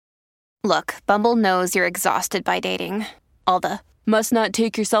Look, Bumble knows you're exhausted by dating. All the, must not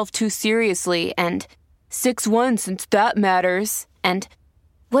take yourself too seriously, and 6'1" since that matters. And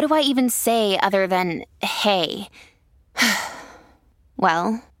what do I even say other than, hey?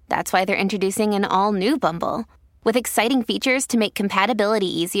 Well, that's why they're introducing an all-new Bumble, with exciting features to make compatibility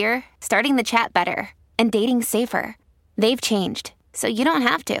easier, starting the chat better, and dating safer. They've changed, so you don't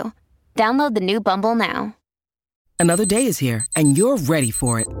have to. Download the new Bumble now. Another day is here, and you're ready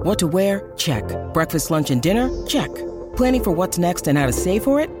for it. What to wear? Check. Breakfast, lunch, and dinner? Check. Planning for what's next and how to save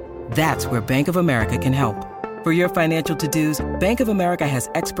for it? That's where Bank of America can help. For your financial to-dos, Bank of America has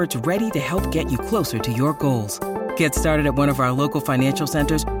experts ready to help get you closer to your goals. Get started at one of our local financial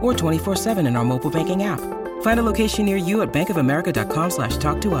centers or 24/7 in our mobile banking app. Find a location near you at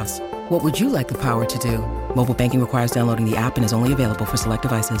bankofamerica.com/talktous. What would you like the power to do? Mobile banking requires downloading the app and is only available for select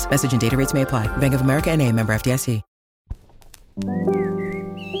devices. Message and data rates may apply. Bank of America N.A., member FDIC.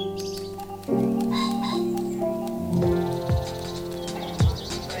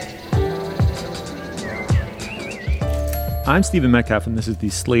 I'm Stephen Metcalf, and this is the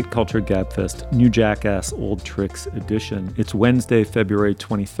Slate Culture Gabfest New Jackass Old Tricks edition. It's Wednesday, February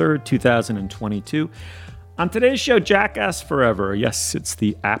 23rd, 2022. On today's show, Jackass Forever. Yes, it's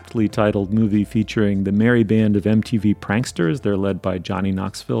the aptly titled movie featuring the merry band of MTV pranksters. They're led by Johnny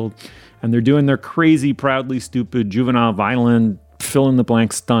Knoxville, and they're doing their crazy, proudly stupid, juvenile, violent,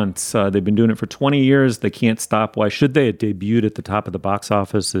 fill-in-the-blank stunts. They've been doing it for 20 years. They can't stop. Why should they? It debuted at the top of the box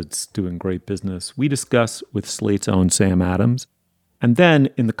office. It's doing great business. We discuss with Slate's own Sam Adams. And then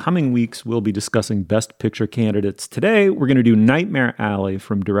in the coming weeks, we'll be discussing Best Picture candidates. Today, we're going to do Nightmare Alley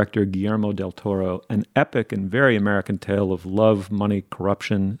from director Guillermo del Toro, an epic and very American tale of love, money,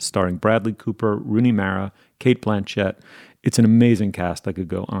 corruption, starring Bradley Cooper, Rooney Mara, Cate Blanchett. It's an amazing cast. I could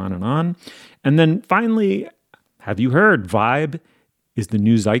go on and on. And then finally, have you heard? Vibe is the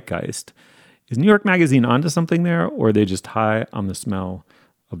new zeitgeist. Is New York Magazine onto something there, or are they just high on the smell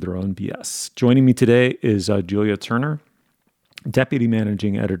of their own BS? Joining me today is Julia Turner, Deputy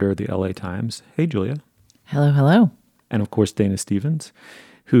Managing Editor of the LA Times. Hey, Julia. Hello, hello. And of course, Dana Stevens,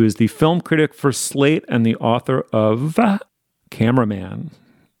 who is the film critic for Slate and the author of Cameraman.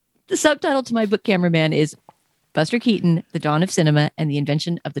 The subtitle to my book, Cameraman, is Buster Keaton, The Dawn of Cinema and the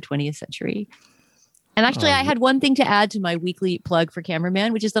Invention of the 20th Century. And actually, I had one thing to add to my weekly plug for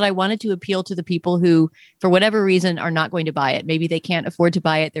Cameraman, which is that I wanted to appeal to the people who, for whatever reason, are not going to buy it. Maybe they can't afford to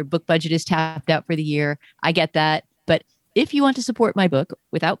buy it. Their book budget is tapped out for the year. I get that. But if you want to support my book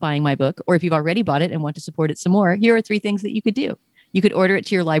without buying my book, or if you've already bought it and want to support it some more, here are 3 things that you could do. You could order it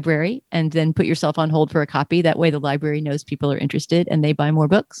to your library and then put yourself on hold for a copy. That way the library knows people are interested and they buy more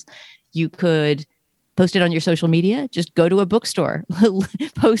books. You could post it on your social media. Just go to a bookstore,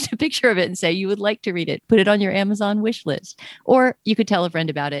 post a picture of it and say you would like to read it. Put it on your Amazon wish list. Or you could tell a friend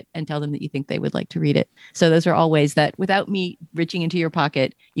about it and tell them that you think they would like to read it. So those are all ways that without me reaching into your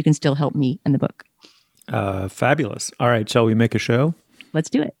pocket, you can still help me and the book. Fabulous. All right. Shall we make a show? Let's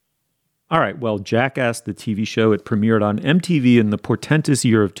do it. All right. Well, Jackass, the TV show, it premiered on MTV in the portentous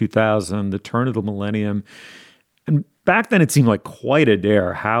year of 2000, the turn of the millennium. And back then it seemed like quite a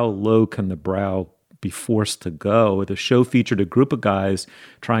dare. How low can the brow be forced to go? The show featured a group of guys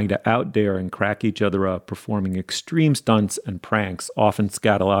trying to outdare and crack each other up, performing extreme stunts and pranks, often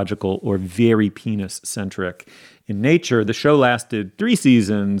scatological or very penis-centric in nature. The show lasted 3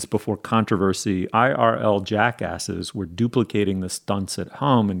 seasons before controversy. IRL jackasses were duplicating the stunts at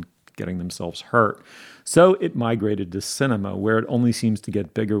home and getting themselves hurt. So it migrated to cinema, where it only seems to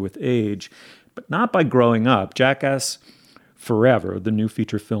get bigger with age, but not by growing up. Jackass Forever, the new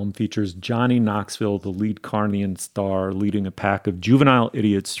feature film, features Johnny Knoxville, the lead Carnian star, leading a pack of juvenile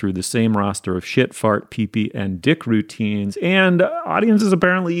idiots through the same roster of shit, fart, pee-pee, and dick routines. And audiences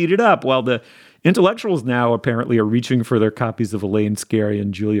apparently eat it up, while the intellectuals now apparently are reaching for their copies of Elaine Scarry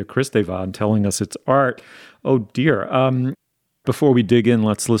and Julia Kristeva, telling us it's art. Oh, dear. Before we dig in,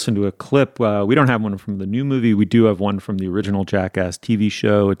 let's listen to a clip. We don't have one from the new movie. We do have one from the original Jackass TV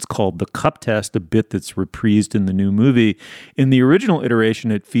show. It's called The Cup Test, a bit that's reprised in the new movie. In the original iteration,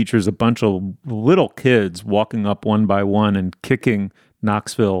 it features a bunch of little kids walking up one by one and kicking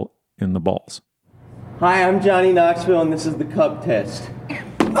Knoxville in the balls. Hi, I'm Johnny Knoxville, and this is The Cup Test.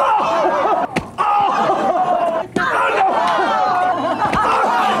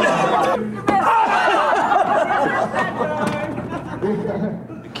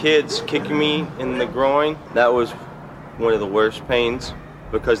 Kids kicking me in the groin, that was one of the worst pains,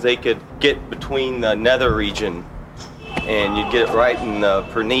 because they could get between the nether region and you'd get it right in the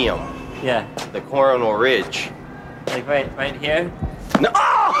perineum. Yeah. The coronal ridge. Like right here? No!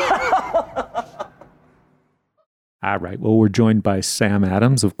 All right. Well, we're joined by Sam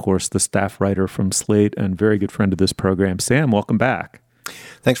Adams, of course, the staff writer from Slate and very good friend of this program. Sam, welcome back.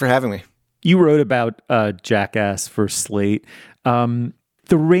 Thanks for having me. You wrote about Jackass for Slate. The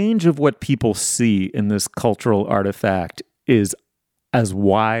range of what people see in this cultural artifact is as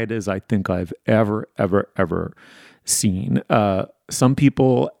wide as I think I've ever seen. Some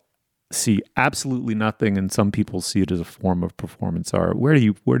people see absolutely nothing, and some people see it as a form of performance art. Where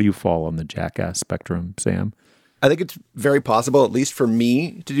do you fall on the Jackass spectrum, Sam? I think it's very possible, at least for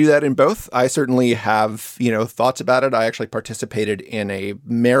me, to do that in both. I certainly have, thoughts about it. I actually participated in a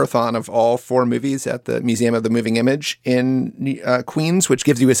marathon of all 4 movies at the Museum of the Moving Image in Queens, which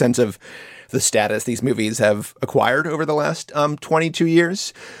gives you a sense of the status these movies have acquired over the last 22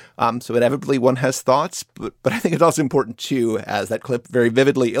 years. So inevitably one has thoughts, but I think it's also important too, as that clip very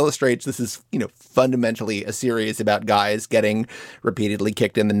vividly illustrates, this is, fundamentally a series about guys getting repeatedly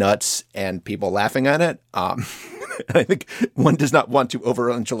kicked in the nuts and people laughing at it. I think one does not want to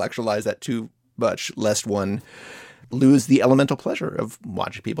over-intellectualize that too much, lest one lose the elemental pleasure of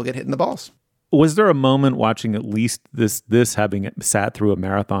watching people get hit in the balls. Was there a moment watching at least this having sat through a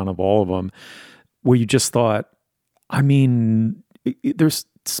marathon of all of them where you just thought, there's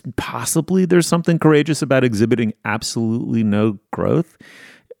something courageous about exhibiting absolutely no growth?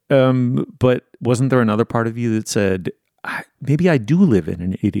 But wasn't there another part of you that said, maybe I do live in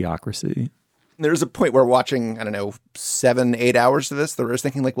an idiocracy? There's a point where watching, 7-8 hours of this, that I was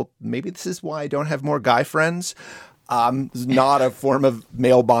thinking maybe this is why I don't have more guy friends. This is not a form of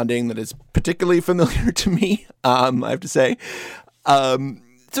male bonding that is particularly familiar to me, I have to say.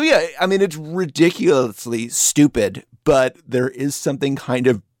 It's ridiculously stupid, but there is something kind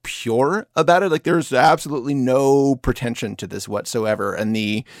of pure about it. There's absolutely no pretension to this whatsoever. And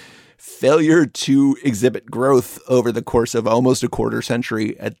the failure to exhibit growth over the course of almost a quarter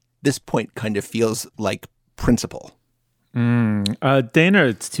century at this point kind of feels like principle. Dana,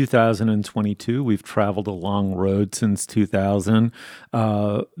 it's 2022. We've traveled a long road since 2000.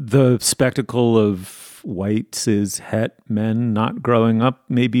 The spectacle of white cis het men not growing up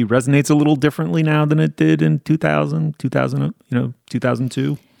maybe resonates a little differently now than it did in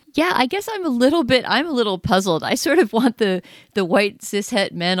 2002. Yeah, I guess I'm a little puzzled. I sort of want the white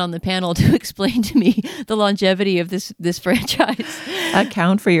cishet men on the panel to explain to me the longevity of this franchise.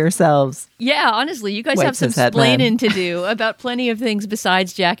 Account for yourselves. Yeah, honestly, you guys White have some cishet splaining to do about plenty of things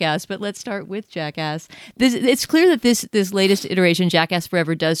besides Jackass, but let's start with Jackass. It's clear that this latest iteration, Jackass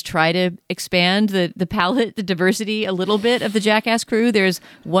Forever, does try to expand the palette, the diversity a little bit of the Jackass crew. There's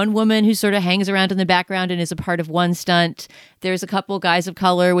one woman who sort of hangs around in the background and is a part of one stunt. There's a couple guys of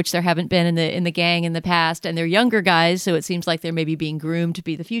color, which there haven't been in the gang in the past, and they're younger guys, so it seems like they're maybe being groomed to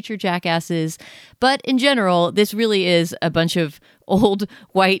be the future Jackasses. But in general, this really is a bunch of old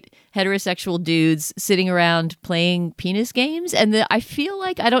white heterosexual dudes sitting around playing penis games. And I feel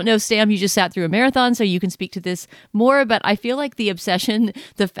like, I don't know, Sam, you just sat through a marathon, so you can speak to this more, but I feel like the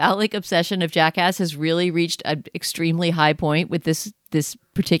phallic obsession of Jackass has really reached an extremely high point with this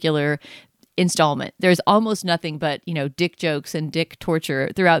particular installment. There's almost nothing but, dick jokes and dick torture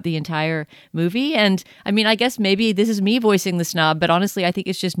throughout the entire movie. And I guess maybe this is me voicing the snob, but honestly, I think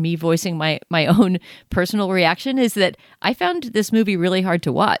it's just me voicing my own personal reaction, is that I found this movie really hard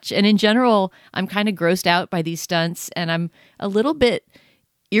to watch. And in general, I'm kind of grossed out by these stunts, and I'm a little bit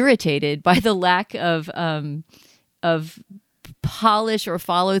irritated by the lack of polish or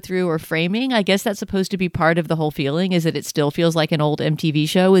follow through or framing. I guess that's supposed to be part of the whole feeling, is that it still feels like an old MTV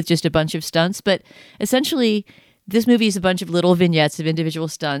show with just a bunch of stunts. But essentially, this movie is a bunch of little vignettes of individual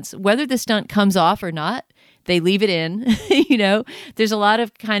stunts. Whether the stunt comes off or not, they leave it in. There's a lot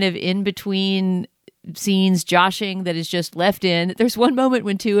of kind of in between scenes joshing that is just left in. There's one moment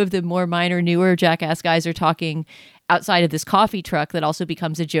when two of the more minor, newer Jackass guys are talking outside of this coffee truck that also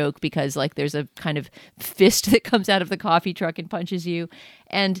becomes a joke because there's a kind of fist that comes out of the coffee truck and punches you.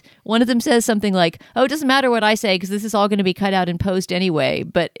 And one of them says something like, oh, it doesn't matter what I say because this is all going to be cut out in post anyway,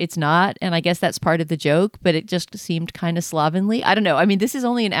 but it's not. And I guess that's part of the joke, but it just seemed kind of slovenly. I don't know. This is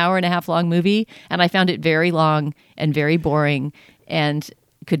only an hour and a half long movie, and I found it very long and very boring, and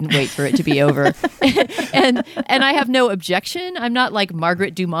couldn't wait for it to be over. and I have no objection. I'm not like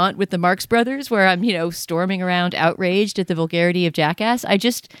Margaret Dumont with the Marx Brothers, where I'm, storming around outraged at the vulgarity of Jackass. I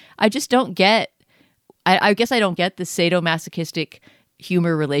just don't get, I guess I don't get the sadomasochistic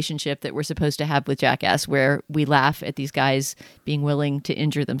humor relationship that we're supposed to have with Jackass, where we laugh at these guys being willing to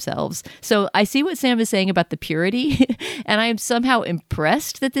injure themselves. So I see what Sam is saying about the purity, and I am somehow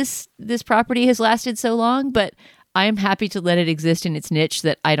impressed that this property has lasted so long, but I am happy to let it exist in its niche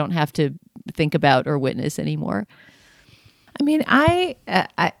that I don't have to think about or witness anymore. I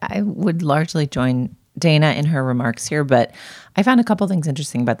would largely join Dana in her remarks here, but I found a couple things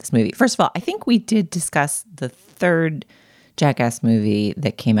interesting about this movie. First of all, I think we did discuss the third Jackass movie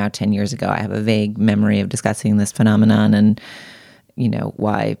that came out 10 years ago. I have a vague memory of discussing this phenomenon and,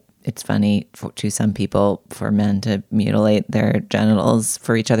 why it's funny to some people for men to mutilate their genitals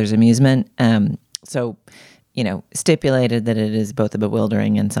for each other's amusement. So, stipulated that it is both a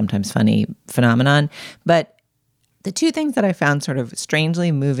bewildering and sometimes funny phenomenon. But the two things that I found sort of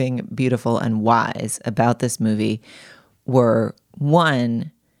strangely moving, beautiful, and wise about this movie were,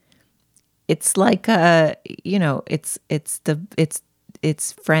 one, it's like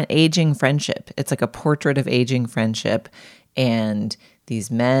aging friendship. It's like a portrait of aging friendship, and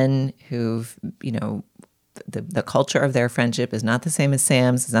these men who've, the culture of their friendship is not the same as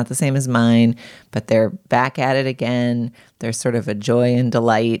Sam's, it's not the same as mine, but they're back at it again. There's sort of a joy and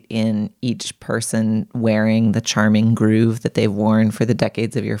delight in each person wearing the charming groove that they've worn for the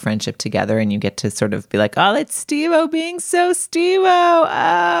decades of your friendship together. And you get to sort of be like, oh, it's Steve-O being so Steve-O.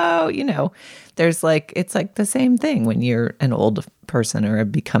 Oh, there's it's like the same thing when you're an old person or a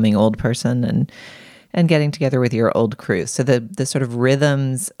becoming old person and getting together with your old crew. So the sort of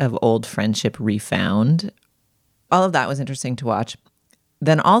rhythms of old friendship refound, all of that was interesting to watch.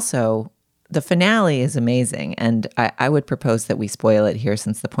 Then also, the finale is amazing. And I would propose that we spoil it here,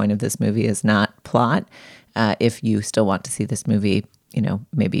 since the point of this movie is not plot. If you still want to see this movie,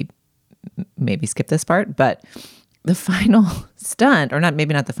 maybe skip this part. But the final stunt, or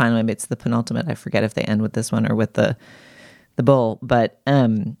maybe not the final, maybe it's the penultimate. I forget if they end with this one or with the bull. But,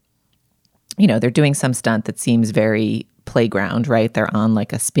 they're doing some stunt that seems very playground, right? They're on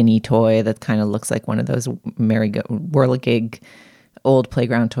like a spinny toy that kind of looks like one of those whirligig old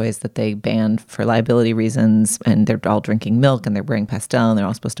playground toys that they banned for liability reasons. And they're all drinking milk and they're wearing pastel and they're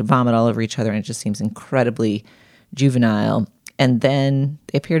all supposed to vomit all over each other. And it just seems incredibly juvenile. And then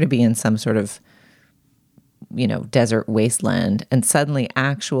they appear to be in some sort of, desert wasteland. And suddenly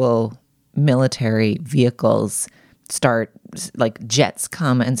actual military vehicles start, like jets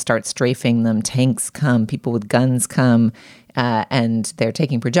come and start strafing them, tanks come, people with guns come, and they're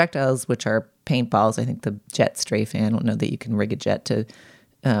taking projectiles, which are paintballs. I think the jet strafing, I don't know that you can rig a jet to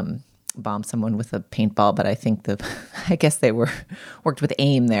bomb someone with a paintball, but I guess they worked with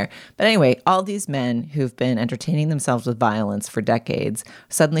aim there. But anyway, all these men who've been entertaining themselves with violence for decades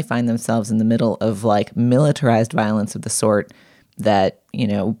suddenly find themselves in the middle of like militarized violence of the sort that,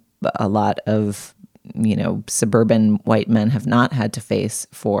 a lot of suburban white men have not had to face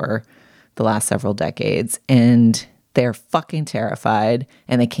for the last several decades. And they're fucking terrified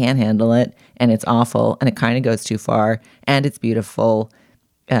and they can't handle it. And it's awful. And it kind of goes too far. And it's beautiful.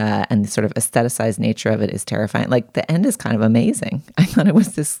 And the sort of aestheticized nature of it is terrifying. Like the end is kind of amazing. I thought it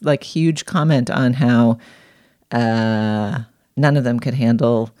was this like huge comment on how none of them could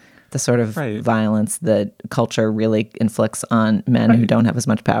handle the sort of violence that culture really inflicts on men who don't have as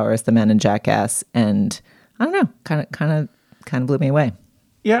much power as the men in Jackass. And I don't know, kind of blew me away.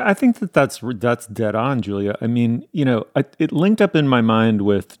 Yeah, I think that's dead on, Julia. I mean, it linked up in my mind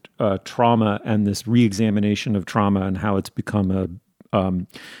with trauma and this reexamination of trauma and how it's become a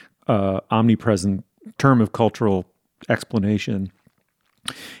omnipresent term of cultural explanation.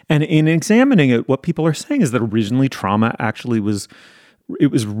 And in examining it, what people are saying is that originally trauma actually was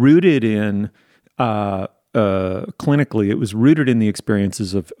rooted in clinically, it was rooted in the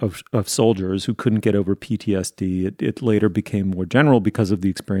experiences of soldiers who couldn't get over PTSD. It later became more general because of the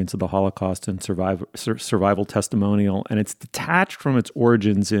experience of the Holocaust and survival testimonial. And it's detached from its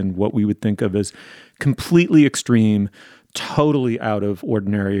origins in what we would think of as completely extreme, totally out of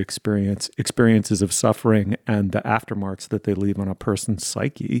ordinary experiences of suffering and the aftermarks that they leave on a person's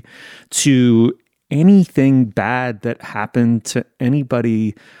psyche, to anything bad that happened to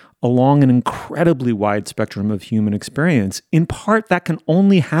anybody along an incredibly wide spectrum of human experience. In part, that can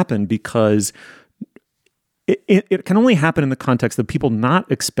only happen because it can only happen in the context of people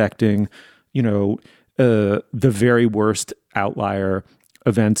not expecting, the very worst outlier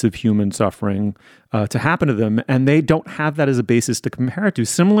events of human suffering to happen to them, and they don't have that as a basis to compare it to.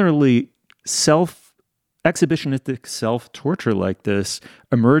 Similarly, exhibitionistic self-torture like this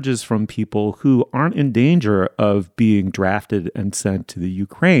emerges from people who aren't in danger of being drafted and sent to the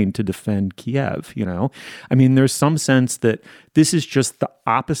Ukraine to defend Kiev, I mean, there's some sense that this is just the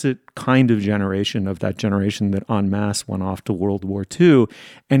opposite kind of generation of that generation that en masse went off to World War II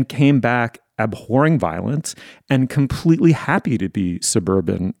and came back abhorring violence and completely happy to be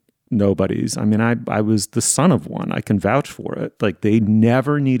suburban nobodies. I mean, I was the son of one. I can vouch for it. Like, they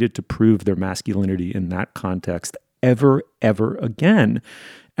never needed to prove their masculinity in that context ever again.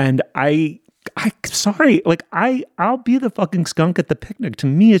 And I'll be the fucking skunk at the picnic. To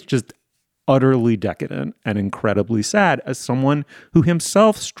me, it's just utterly decadent and incredibly sad as someone who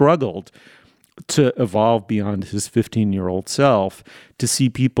himself struggled to evolve beyond his 15-year-old self, to see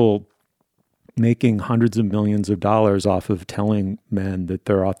people making hundreds of millions of dollars off of telling men that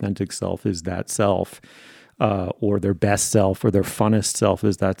their authentic self is that self, or their best self or their funnest self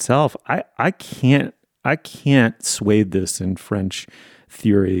is that self. I can't sway this in French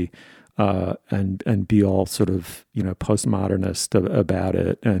theory and be all sort of, postmodernist about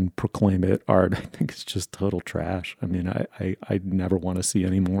it and proclaim it art. I think it's just total trash. I mean, I never want to see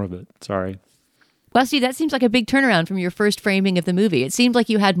any more of it. Sorry. Well, Steve, that seems like a big turnaround from your first framing of the movie. It seemed like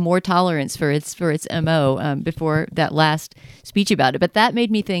you had more tolerance for its MO before that last speech about it. But that made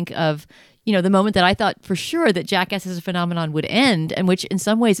me think of, the moment that I thought for sure that Jackass as a phenomenon would end, and which in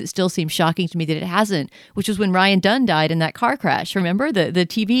some ways it still seems shocking to me that it hasn't, which was when Ryan Dunn died in that car crash. Remember? The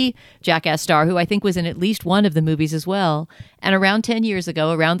TV Jackass star, who I think was in at least one of the movies as well. And around 10 years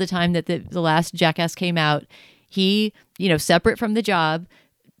ago, around the time that the last Jackass came out, he, separate from the job,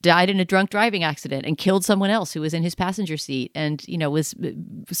 died in a drunk driving accident and killed someone else who was in his passenger seat, and was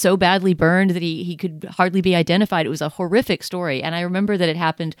so badly burned that he could hardly be identified. It was a horrific story, and I remember that it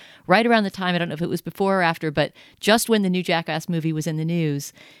happened right around the time, I don't know if it was before or after, but just when the new Jackass movie was in the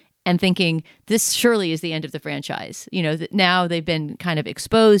news, and thinking, this surely is the end of the franchise. That now they've been kind of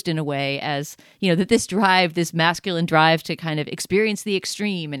exposed in a way as, that this masculine drive to kind of experience the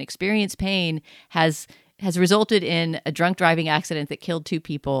extreme and experience pain has resulted in a drunk driving accident that killed 2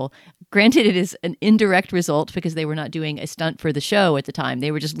 people. Granted, it is an indirect result because they were not doing a stunt for the show at the time. They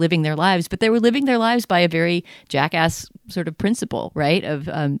were just living their lives, but they were living their lives by a very Jackass sort of principle, right? Of,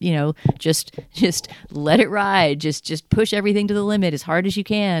 just let it ride, just push everything to the limit as hard as you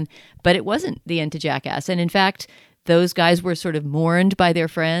can. But it wasn't the end to Jackass. And in fact, those guys were sort of mourned by their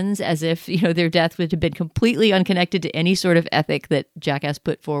friends as if, their death would have been completely unconnected to any sort of ethic that Jackass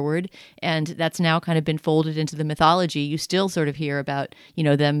put forward. And that's now kind of been folded into the mythology. You still sort of hear about,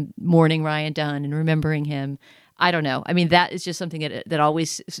 them mourning Ryan Dunn and remembering him. I don't know. I mean, that is just something that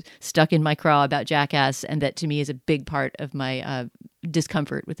always stuck in my craw about Jackass, and that to me is a big part of my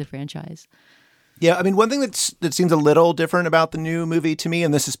discomfort with the franchise. Yeah, I mean, one thing that seems a little different about the new movie to me,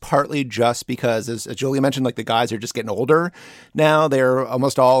 and this is partly just because, as Julia mentioned, like the guys are just getting older now. They're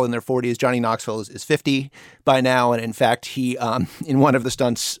almost all in their 40s. Johnny Knoxville is 50 by now, and in fact, he in one of the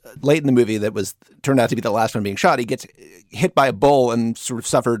stunts late in the movie that turned out to be the last one being shot, he gets hit by a bull and sort of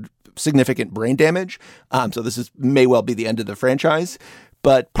suffered significant brain damage. So this may well be the end of the franchise.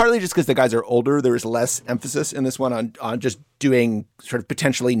 But partly just because the guys are older, there is less emphasis in this one on just doing sort of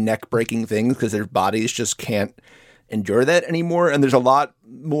potentially neck-breaking things because their bodies just can't endure that anymore. And there's a lot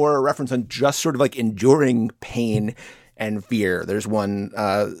more reference on just sort of like enduring pain and fear. There's one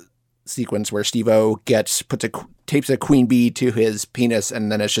sequence where Steve-O tapes a queen bee to his penis,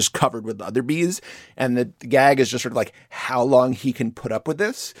 and then it's just covered with other bees. And the gag is just sort of like how long he can put up with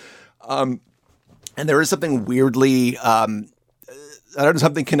this. And there is something weirdly... I don't know,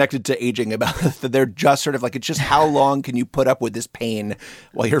 something connected to aging about that. They're just sort of like, it's just how long can you put up with this pain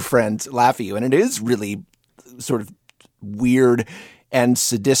while your friends laugh at you? And it is really sort of weird and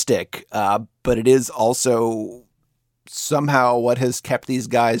sadistic, but it is also somehow what has kept these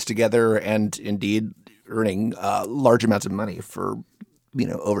guys together and indeed earning large amounts of money for,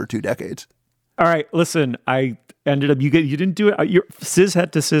 over 2 decades. All right, listen, I ended up, you didn't do it. You're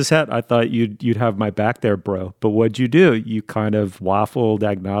cishet to cishet. I thought you'd have my back there, bro. But what'd you do? You kind of waffled,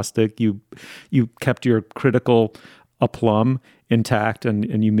 agnostic. You kept your critical aplomb intact,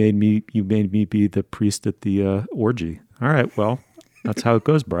 and you made me be the priest at the orgy. All right, well, that's how it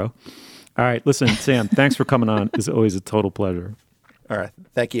goes, bro. All right, listen, Sam, thanks for coming on. It's always a total pleasure. All right,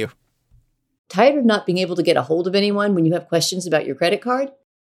 thank you. Tired of not being able to get a hold of anyone when you have questions about your credit card?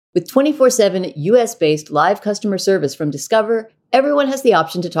 With 24/7 US-based live customer service from Discover, everyone has the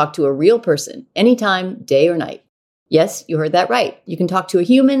option to talk to a real person anytime, day or night. Yes, you heard that right. You can talk to a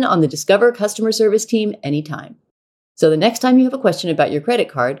human on the Discover customer service team anytime. So the next time you have a question about your credit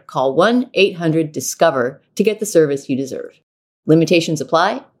card, call 1-800-DISCOVER to get the service you deserve. Limitations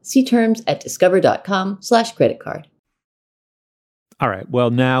apply. See terms at discover.com/creditcard. All right. Well,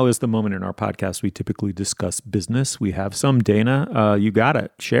 now is the moment in our podcast we typically discuss business. We have some. Dana, you got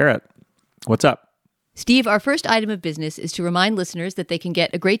it. Share it. What's up? Steve, our first item of business is to remind listeners that they can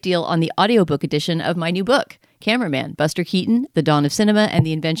get a great deal on the audiobook edition of my new book. Cameraman, Buster Keaton, The Dawn of Cinema, and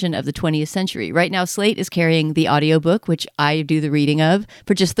the Invention of the 20th Century. Right now, Slate is carrying the audiobook, which I do the reading of,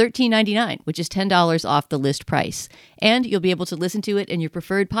 for just $13.99, which is $10 off the list price. And you'll be able to listen to it in your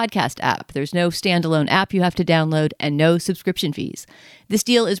preferred podcast app. There's no standalone app you have to download and no subscription fees. This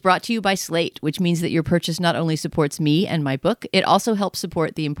deal is brought to you by Slate, which means that your purchase not only supports me and my book, it also helps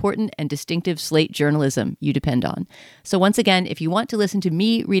support the important and distinctive Slate journalism you depend on. So once again, if you want to listen to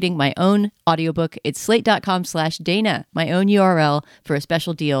me reading my own audiobook, it's slate.com/Dana, my own URL for a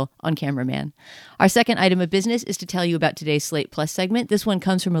special deal on Cameraman. Our second item of business is to tell you about today's Slate Plus segment. This one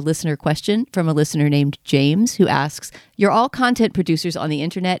comes from a listener question from a listener named James, who asks, "You're all content producers on the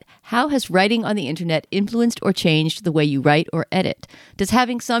internet. How has writing on the internet influenced or changed the way you write or edit? Does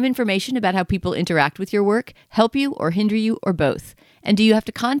having some information about how people interact with your work help you or hinder you or both? And do you have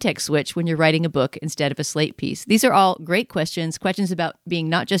to context switch when you're writing a book instead of a Slate piece?" These are all great questions about being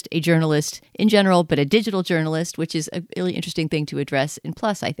not just a journalist in general, but a digital journalist, which is a really interesting thing to address in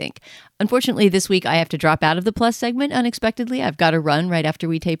Plus, I think. Unfortunately, this week I have to drop out of the Plus segment unexpectedly. I've got to run right after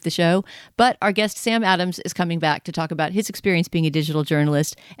we tape the show. But our guest, Sam Adams, is coming back to talk about his experience being a digital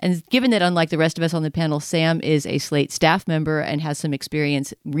journalist. And given that, unlike the rest of us on the panel, Sam is a Slate staff member and has some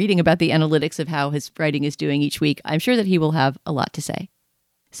experience reading about the analytics of how his writing is doing each week, I'm sure that he will have a lot to say.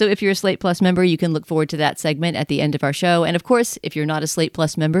 So if you're a Slate Plus member, you can look forward to that segment at the end of our show. And of course, if you're not a Slate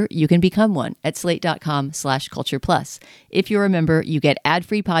Plus member, you can become one at slate.com/cultureplus. If you're a member, you get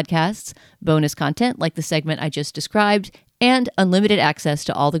ad-free podcasts, bonus content like the segment I just described, and unlimited access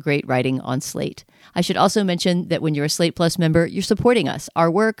to all the great writing on Slate. I should also mention that when you're a Slate Plus member, you're supporting us,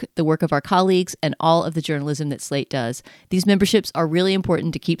 our work, the work of our colleagues, and all of the journalism that Slate does. These memberships are really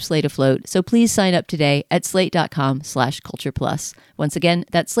important to keep Slate afloat, so please sign up today at slate.com/cultureplus. Once again,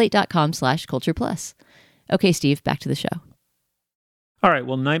 that's slate.com/cultureplus. Okay, Steve, back to the show. All right,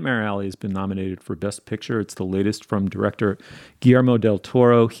 well, Nightmare Alley has been nominated for Best Picture. It's the latest from director Guillermo del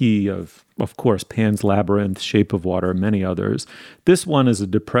Toro. He, of course, Pan's Labyrinth, Shape of Water, many others. This one is a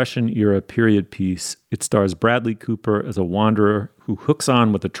Depression-era period piece. It stars Bradley Cooper as a wanderer who hooks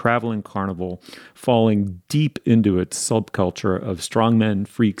on with a traveling carnival, falling deep into its subculture of strongmen,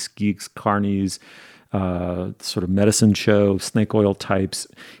 freaks, geeks, carnies, sort of medicine show, snake oil types.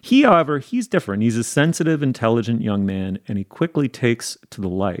 He, however, he's different. He's a sensitive, intelligent young man, and he quickly takes to the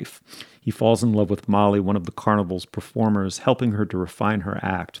life. He falls in love with Molly, one of the carnival's performers, helping her to refine her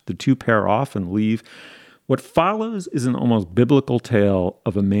act. The two pair off and leave. What follows is an almost biblical tale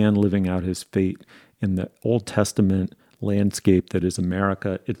of a man living out his fate in the Old Testament landscape that is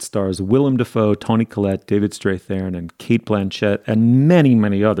America. It stars Willem Dafoe, Toni Collette, David Strathairn, and Cate Blanchett, and many,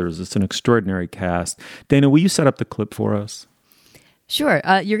 many others. It's an extraordinary cast. Dana, will you set up the clip for us? Sure.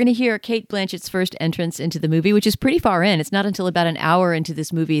 You're going to hear Cate Blanchett's first entrance into the movie, which is pretty far in. It's not until about an hour into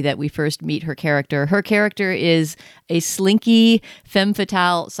this movie that we first meet her character. Her character is a slinky, femme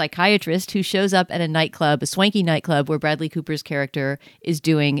fatale psychiatrist who shows up at a nightclub, a swanky nightclub, where Bradley Cooper's character is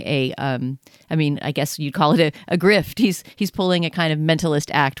doing I guess you'd call it a grift. He's pulling a kind of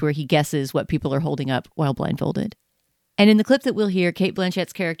mentalist act where he guesses what people are holding up while blindfolded. And in the clip that we'll hear, Cate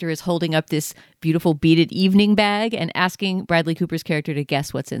Blanchett's character is holding up this beautiful beaded evening bag and asking Bradley Cooper's character to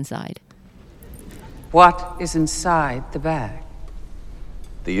guess what's inside. What is inside the bag?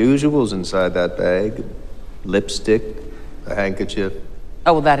 The usual's inside that bag. Lipstick, a handkerchief.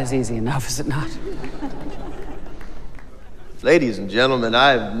 Oh, well, that is easy enough, is it not? Ladies and gentlemen,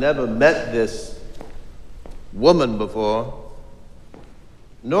 I've never met this woman before,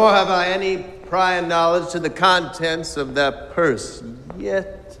 nor have I any prior knowledge to the contents of that purse.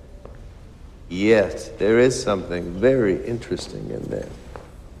 Yet, there is something very interesting in there.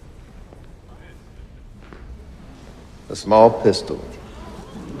 A small pistol,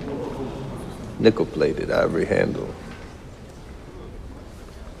 nickel-plated ivory handle.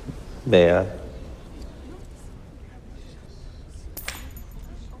 May I?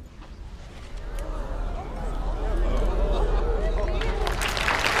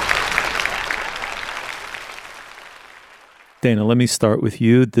 Dana, let me start with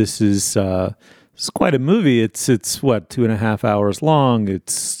you. This is quite a movie. It's what, 2.5 hours long.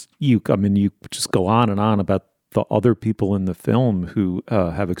 You just go on and on about the other people in the film who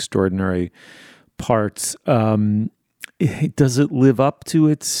have extraordinary parts. Does it live up to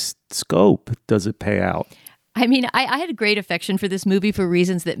its scope? Does it pay out? I mean, I had a great affection for this movie for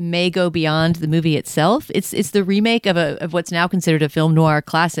reasons that may go beyond the movie itself. It's the remake of what's now considered a film noir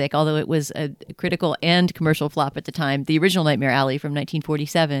classic, although it was a critical and commercial flop at the time, the original Nightmare Alley from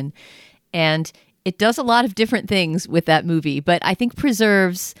 1947. And it does a lot of different things with that movie, but I think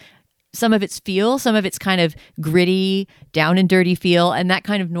preserves some of its feel, some of its kind of gritty, down and dirty feel, and that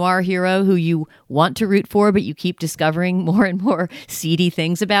kind of noir hero who you want to root for, but you keep discovering more and more seedy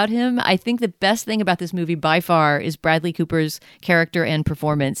things about him. I think the best thing about this movie by far is Bradley Cooper's character and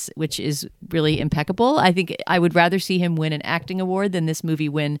performance, which is really impeccable. I think I would rather see him win an acting award than this movie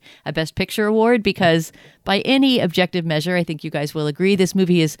win a Best Picture award, because by any objective measure, I think you guys will agree, this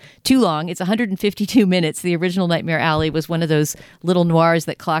movie is too long. It's 152 minutes. The original Nightmare Alley was one of those little noirs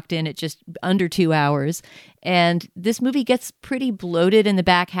that clocked in at just under 2 hours. And this movie gets pretty bloated in the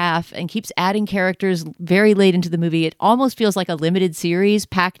back half and keeps adding characters very late into the movie. It almost feels like a limited series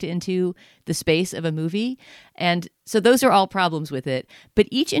packed into the space of a movie. And so those are all problems with it. But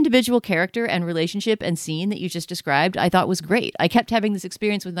each individual character and relationship and scene that you just described, I thought was great. I kept having this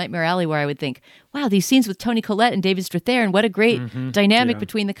experience with Nightmare Alley where I would think, wow, these scenes with Toni Collette and David Strathairn, what a great dynamic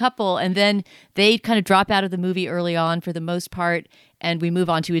between the couple. And then they kind of drop out of the movie early on for the most part. And we move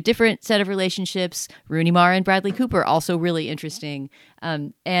on to a different set of relationships. Rooney Mara and Bradley Cooper, also really interesting.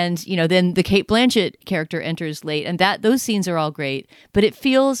 And, then the Cate Blanchett character enters late, and those scenes are all great. But it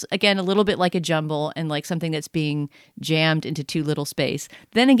feels, again, a little bit like a jumble and like something that's being jammed into too little space.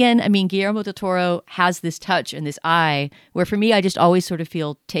 Then again, Guillermo del Toro has this touch and this eye where for me, I just always sort of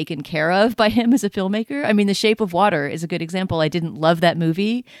feel taken care of by him as a filmmaker. The Shape of Water is a good example. I didn't love that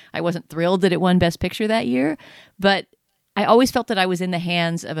movie. I wasn't thrilled that it won Best Picture that year, but I always felt that I was in the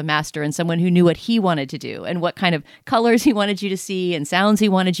hands of a master and someone who knew what he wanted to do and what kind of colors he wanted you to see and sounds he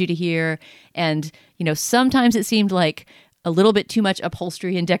wanted you to hear. And, sometimes it seemed like a little bit too much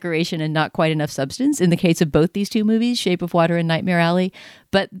upholstery and decoration and not quite enough substance in the case of both these two movies, Shape of Water and Nightmare Alley.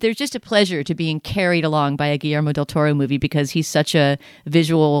 But there's just a pleasure to being carried along by a Guillermo del Toro movie because he's such a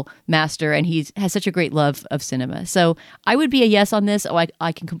visual master and he has such a great love of cinema. So I would be a yes on this.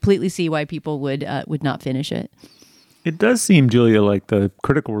 I can completely see why people would not finish it. It does seem, Julia, like the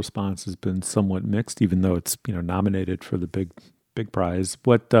critical response has been somewhat mixed, even though it's nominated for the big prize.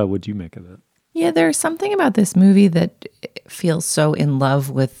 What would you make of it? Yeah, there's something about this movie that feels so in love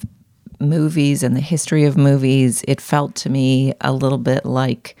with movies and the history of movies. It felt to me a little bit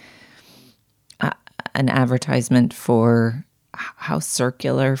like an advertisement for how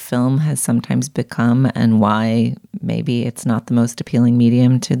circular film has sometimes become and why maybe it's not the most appealing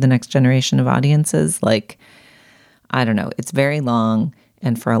medium to the next generation of audiences. Like, I don't know. It's very long.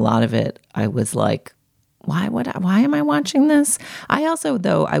 And for a lot of it, I was like, why am I watching this? I also,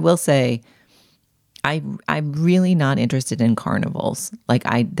 though, I will say, I'm really not interested in carnivals. Like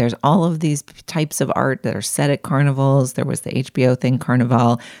there's all of these types of art that are set at carnivals. There was the HBO thing,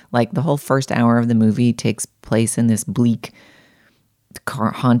 Carnival. Like the whole first hour of the movie takes place in this bleak,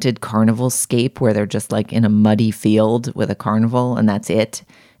 haunted carnival scape where they're just like in a muddy field with a carnival and that's it.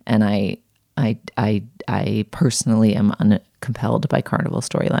 And I personally am uncompelled by carnival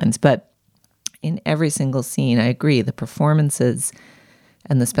storylines, but in every single scene, I agree. The performances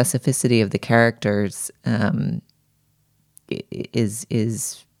and the specificity of the characters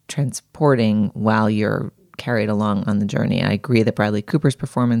is transporting while you're carried along on the journey. I agree that Bradley Cooper's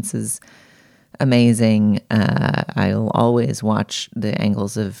performance is amazing. I'll always watch the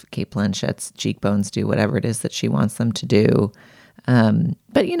angles of Cate Blanchett's cheekbones do whatever it is that she wants them to do.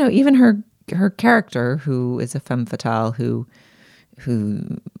 But even her character, who is a femme fatale, who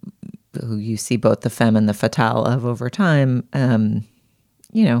you see both the femme and the fatale of over time,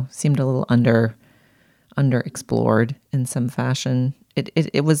 seemed a little underexplored in some fashion.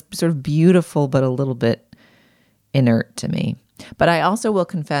 It was sort of beautiful, but a little bit inert to me. But I also will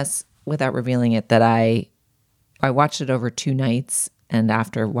confess, without revealing it, that I watched it over 2 nights, and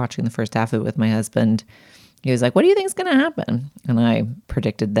after watching the first half of it with my husband, he was like, "What do you think is going to happen?" And I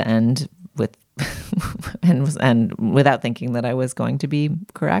predicted the end and without thinking that I was going to be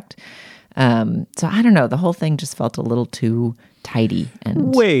correct. So I don't know. The whole thing just felt a little too tidy.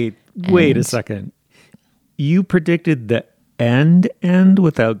 And wait a second. You predicted the end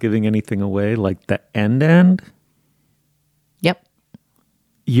without giving anything away, like the end? Yep.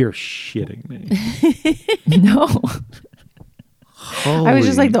 You're shitting me. No. I was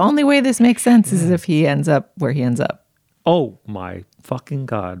just like, the only way this makes sense is if he ends up where he ends up. Oh my fucking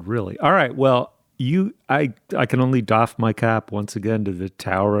God, really? All right, well, I can only doff my cap once again to the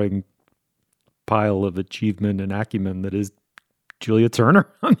towering pile of achievement and acumen that is Julia Turner.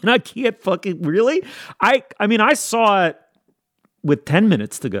 I can't fucking, really? I saw it with 10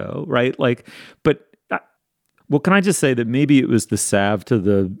 minutes to go, right? Like, but, can I just say that maybe it was the salve to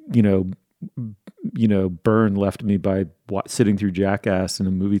the, burn left me by sitting through Jackass in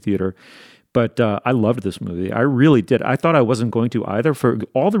a movie theater. But I loved this movie. I really did. I thought I wasn't going to either for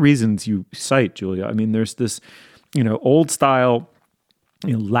all the reasons you cite, Julia. There's this, old style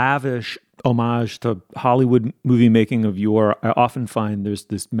lavish homage to Hollywood movie making of yore, I often find there's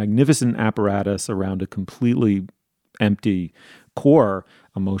this magnificent apparatus around a completely empty core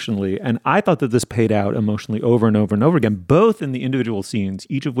emotionally. And I thought that this paid out emotionally over and over and over again, both in the individual scenes,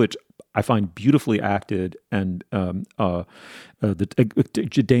 each of which I find beautifully acted. And Dana,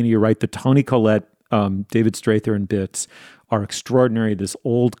 you're right, the Toni Collette, David Strathairn bits are extraordinary. This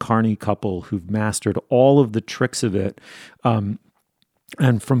old carny couple who've mastered all of the tricks of it,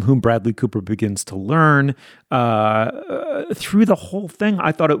 and from whom Bradley Cooper begins to learn through the whole thing.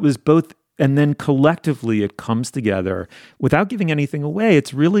 I thought it was both, and then collectively it comes together without giving anything away.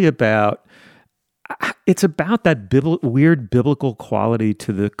 It's really about that weird biblical quality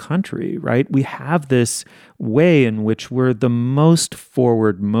to the country, right? We have this way in which we're the most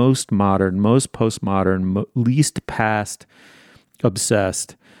forward, most modern, most postmodern, least past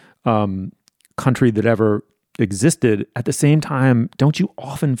obsessed country that ever existed. At the same time, don't you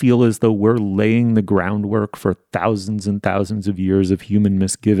often feel as though we're laying the groundwork for thousands and thousands of years of human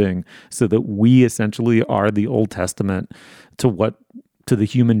misgiving, so that we essentially are the Old Testament to the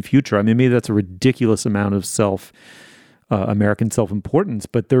human future? I mean, maybe that's a ridiculous amount of American self-importance,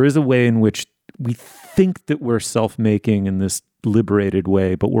 but there is a way in which we think that we're self-making in this liberated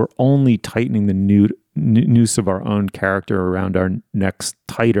way, but we're only tightening the noose of our own character around our necks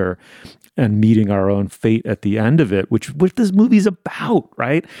tighter and meeting our own fate at the end of it, which this movie's about,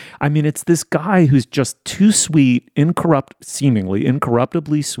 right? I mean, it's this guy who's just too sweet, seemingly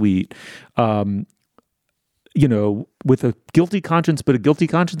incorruptibly sweet, with a guilty conscience, but a guilty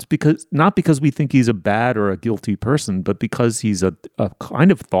conscience not because we think he's a bad or a guilty person, but because he's a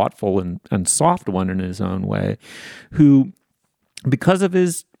kind of thoughtful and soft one in his own way, who, because of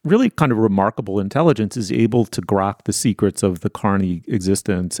his really kind of remarkable intelligence, is able to grok the secrets of the carny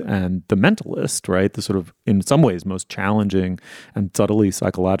existence and the mentalist, right? The sort of, in some ways, most challenging and subtly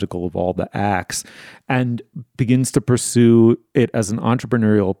psychological of all the acts, and begins to pursue it as an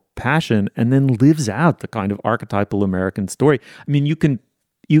entrepreneurial passion, and then lives out the kind of archetypal American story. I mean, you can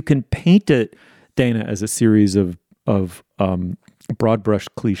paint it, Dana, as a series of broad brush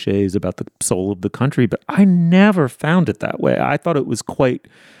cliches about the soul of the country, but I never found it that way. I thought it was quite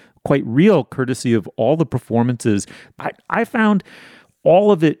real, courtesy of all the performances. I found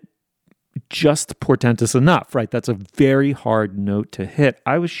all of it just portentous enough, right? That's a very hard note to hit.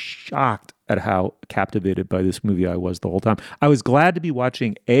 I was shocked at how captivated by this movie I was the whole time. I was glad to be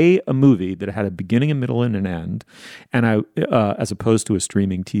watching a movie that had a beginning, a middle, and an end, and as opposed to a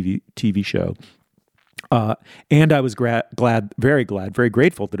streaming TV show. And I was very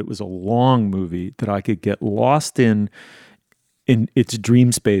grateful that it was a long movie that I could get lost in its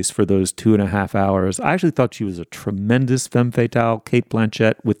dream space for those 2.5 hours. I actually thought she was a tremendous femme fatale, Cate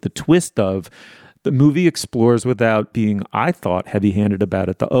Blanchett, with the twist of the movie explores, without being, I thought, heavy-handed about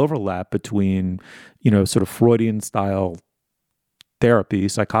it, the overlap between, sort of Freudian style therapy,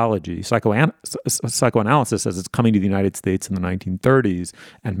 psychology, psychoanalysis as it's coming to the United States in the 1930s,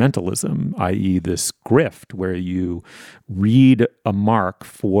 and mentalism, i.e. this grift where you read a mark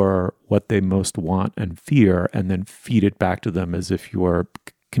for what they most want and fear and then feed it back to them as if you're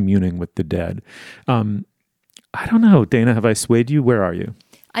communing with the dead. I don't know, Dana, have I swayed you? Where are you?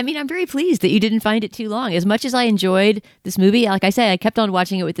 I mean, I'm very pleased that you didn't find it too long. As much as I enjoyed this movie, like I say, I kept on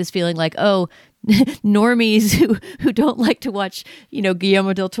watching it with this feeling like, oh, normies who don't like to watch,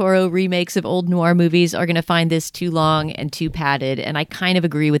 Guillermo del Toro remakes of old noir movies are going to find this too long and too padded. And I kind of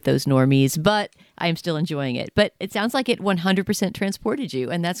agree with those normies, but I'm still enjoying it. But it sounds like it 100% transported you,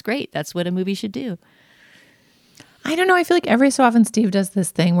 and that's great. That's what a movie should do. I don't know. I feel like every so often Steve does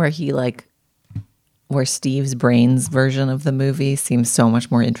this thing where where Steve's brains version of the movie seems so much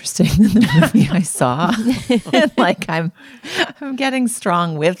more interesting than the movie I saw. And I'm getting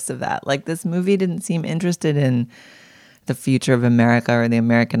strong whiffs of that. Like, this movie didn't seem interested in the future of America or the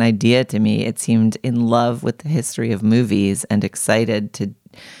American idea to me. It seemed in love with the history of movies and excited to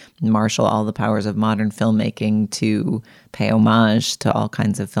marshal all the powers of modern filmmaking to pay homage to all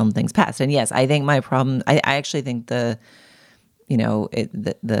kinds of film things past. And yes, I think my problem, I actually think the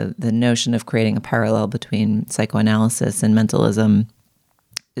notion of creating a parallel between psychoanalysis and mentalism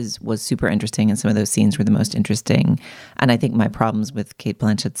was super interesting, and some of those scenes were the most interesting. And I think my problems with Cate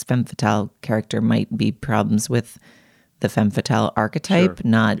Blanchett's femme fatale character might be problems with the femme fatale archetype, sure,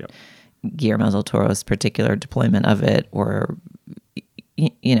 not Guillermo del Toro's particular deployment of it, or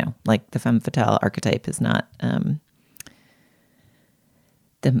the femme fatale archetype is not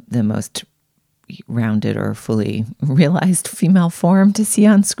the most rounded or fully realized female form to see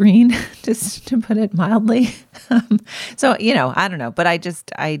on screen, just to put it mildly. So, I don't know. But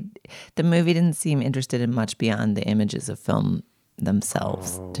the movie didn't seem interested in much beyond the images of film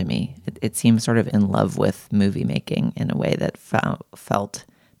themselves to me. It seems sort of in love with movie making in a way that felt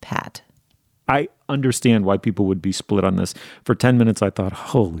pat. I understand why people would be split on this. For 10 minutes, I thought,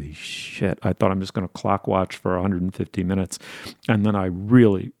 holy shit. I thought I'm just going to clock watch for 150 minutes. And then I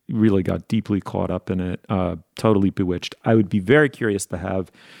really, really got deeply caught up in it, totally bewitched. I would be very curious to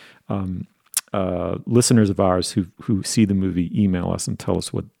have listeners of ours who see the movie email us and tell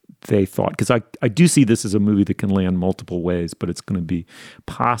us what they thought. Because I do see this as a movie that can land multiple ways, but it's going to be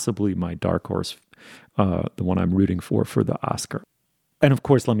possibly my dark horse, the one I'm rooting for the Oscar. And of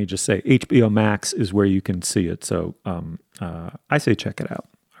course, let me just say, HBO Max is where you can see it. So I say check it out.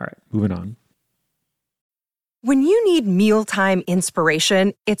 All right, moving on. When you need mealtime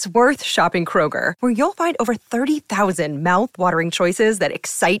inspiration, it's worth shopping Kroger, where you'll find over 30,000 mouth-watering choices that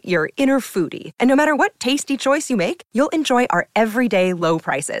excite your inner foodie. And no matter what tasty choice you make, you'll enjoy our everyday low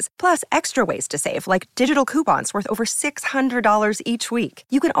prices, plus extra ways to save, like digital coupons worth over $600 each week.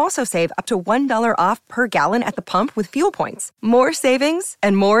 You can also save up to $1 off per gallon at the pump with fuel points. More savings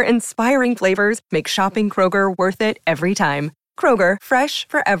and more inspiring flavors make shopping Kroger worth it every time. Kroger, fresh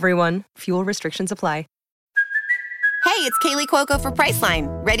for everyone. Fuel restrictions apply. Hey, it's Kaylee Cuoco for Priceline.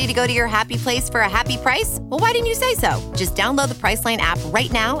 Ready to go to your happy place for a happy price? Well, why didn't you say so? Just download the Priceline app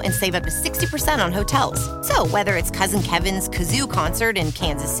right now and save up to 60% on hotels. So whether it's Cousin Kevin's Kazoo Concert in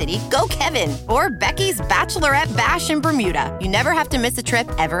Kansas City, go Kevin, or Becky's Bachelorette Bash in Bermuda, you never have to miss a trip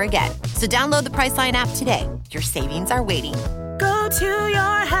ever again. So download the Priceline app today. Your savings are waiting. Go to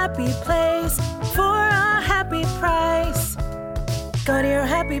your happy place for a happy price. Go to your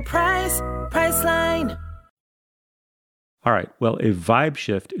happy price, Priceline. All right. Well, a vibe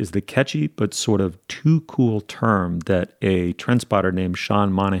shift is the catchy but sort of too cool term that a trend spotter named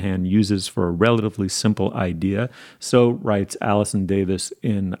Sean Monahan uses for a relatively simple idea. So writes Allison Davis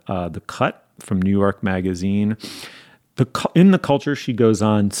in The Cut from New York Magazine. In the culture, she goes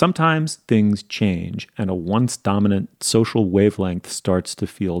on, sometimes things change and a once dominant social wavelength starts to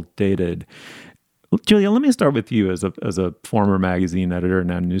feel dated. Julia, let me start with you as a former magazine editor,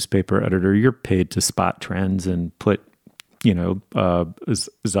 now newspaper editor. You're paid to spot trends and put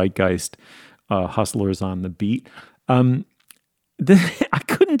zeitgeist hustlers on the beat. I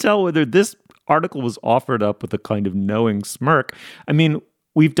couldn't tell whether this article was offered up with a kind of knowing smirk. I mean,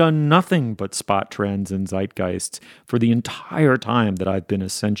 we've done nothing but spot trends and zeitgeists for the entire time that I've been a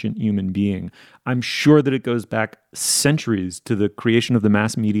sentient human being. I'm sure that it goes back centuries to the creation of the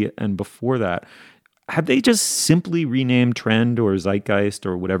mass media and before that. Have they just simply renamed trend or zeitgeist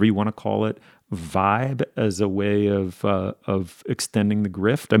or whatever you want to call it vibe as a way of extending the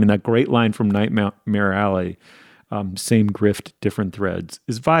grift? I mean, that great line from Nightmare Alley, same grift, different threads.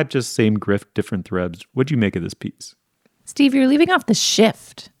 Is vibe just same grift, different threads? What do you make of this piece? Steve, you're leaving off the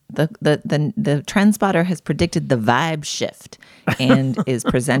shift. The trend spotter has predicted the vibe shift and is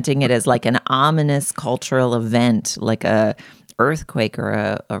presenting it as like an ominous cultural event, like a earthquake or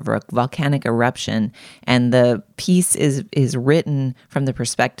a volcanic eruption. And the piece is written from the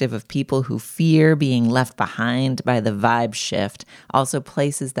perspective of people who fear being left behind by the vibe shift, also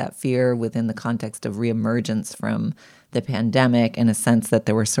places that fear within the context of reemergence from the pandemic, in a sense that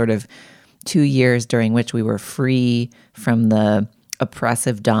there were sort of 2 years during which we were free from the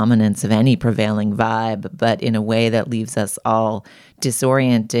oppressive dominance of any prevailing vibe, but in a way that leaves us all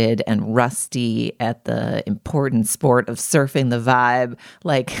disoriented and rusty at the important sport of surfing the vibe.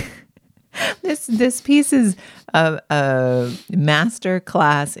 Like this piece is a master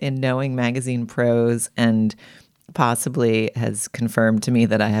class in knowing magazine prose, and possibly has confirmed to me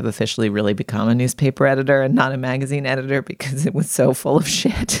that I have officially really become a newspaper editor and not a magazine editor, because it was so full of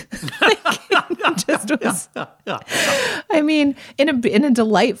shit. I mean, in a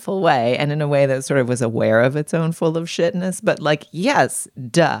delightful way, and in a way that sort of was aware of its own full of shitness. But like, yes,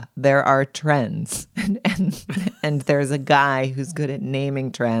 there are trends, and there's a guy who's good at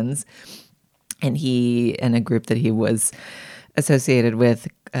naming trends, and a group that he was associated with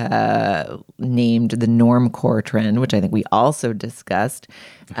named the normcore trend, which I think we also discussed,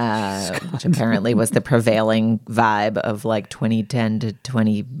 which apparently was the prevailing vibe of like 2010 to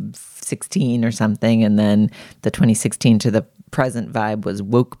 2016 or something. And then the 2016 to the present vibe was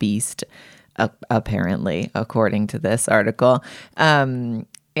woke beast, apparently, according to this article.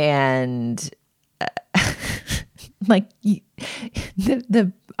 Like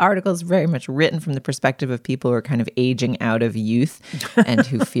the article is very much written from the perspective of people who are kind of aging out of youth and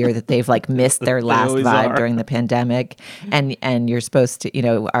who fear that they've like missed their last vibe during the pandemic. And you're supposed to, you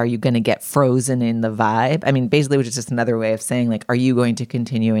know, are you going to get frozen in the vibe? I mean, basically, which is just another way of saying, like, are you going to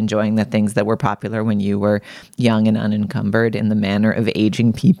continue enjoying the things that were popular when you were young and unencumbered in the manner of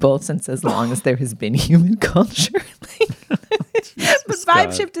aging people, since as long as there has been human culture? But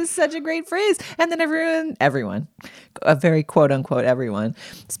vibe shift is such a great phrase. And then everyone, a very quote unquote everyone,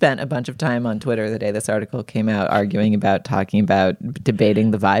 spent a bunch of time on Twitter the day this article came out arguing about, talking about,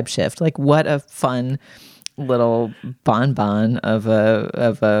 debating the vibe shift. Like, what a fun little bonbon of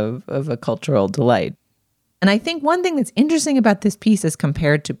a cultural delight. And I think one thing that's interesting about this piece as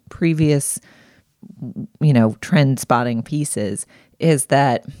compared to previous, you know, trend spotting pieces is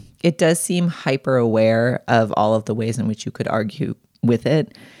that it does seem hyper aware of all of the ways in which you could argue with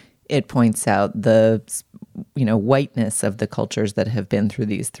it. It points out the, you know, whiteness of the cultures that have been through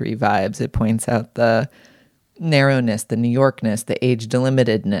these three vibes. It points out the narrowness, the New Yorkness, the age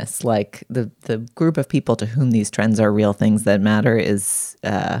delimitedness. Like the group of people to whom these trends are real things that matter is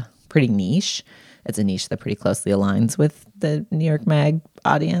pretty niche. It's a niche that pretty closely aligns with the New York Mag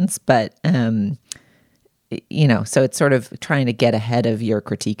audience, but you know, so it's sort of trying to get ahead of your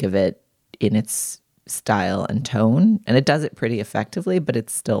critique of it in its style and tone. And it does it pretty effectively, but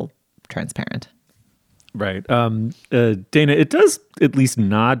it's still transparent. Right. Dana, it does at least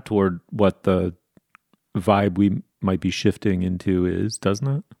nod toward what the vibe we might be shifting into is, doesn't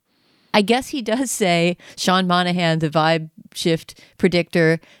it? I guess he does say, Sean Monahan, the vibe shift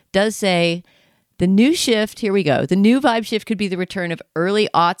predictor, does say, the new shift, here we go. The new vibe shift could be the return of early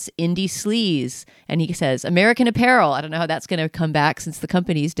aughts indie sleaze. And he says, American Apparel. I don't know how that's going to come back since the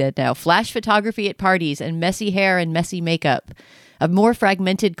company's dead now. Flash photography at parties and messy hair and messy makeup. A more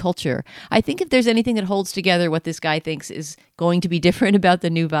fragmented culture. I think if there's anything that holds together what this guy thinks is going to be different about the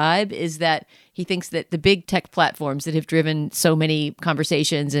new vibe is that he thinks that the big tech platforms that have driven so many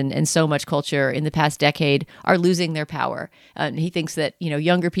conversations and so much culture in the past decade are losing their power. And he thinks that, you know,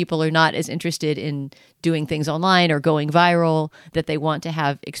 younger people are not as interested in doing things online or going viral, that they want to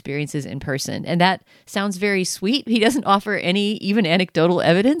have experiences in person. And that sounds very sweet. He doesn't offer any even anecdotal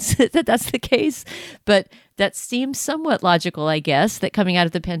evidence that that's the case, but that seems somewhat logical, I guess, that coming out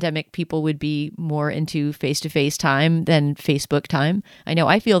of the pandemic, people would be more into face-to-face time than Facebook time. I know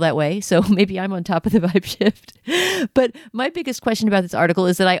I feel that way, so maybe I'm on top of the vibe shift. But my biggest question about this article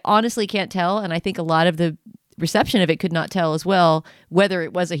is that I honestly can't tell, and I think a lot of the reception of it could not tell as well, whether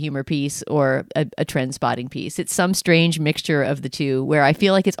it was a humor piece or a trend spotting piece. It's some strange mixture of the two where I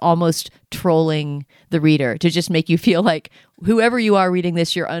feel like it's almost trolling the reader to just make you feel like whoever you are reading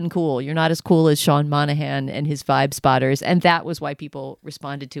this, you're uncool. You're not as cool as Sean Monahan and his vibe spotters. And that was why people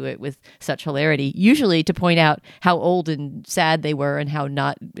responded to it with such hilarity, usually to point out how old and sad they were and how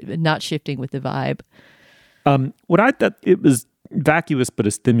not shifting with the vibe. What I thought, it was vacuous but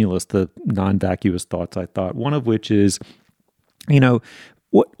a stimulus, the non-vacuous thoughts I thought, one of which is, as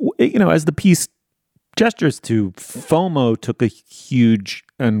the piece gestures to, FOMO took a huge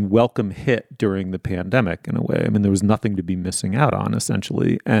and welcome hit during the pandemic in a way. I mean, there was nothing to be missing out on,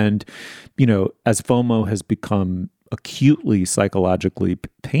 essentially. And, as FOMO has become acutely psychologically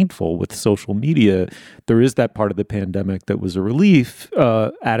painful with social media, there is that part of the pandemic that was a relief,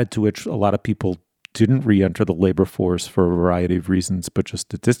 added to which a lot of people didn't re-enter the labor force for a variety of reasons, but just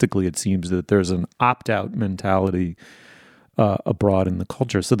statistically, it seems that there's an opt-out mentality abroad in the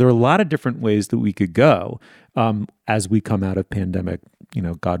culture. So there are a lot of different ways that we could go as we come out of pandemic,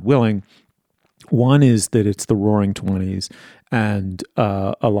 God willing. One is that it's the roaring 20s, and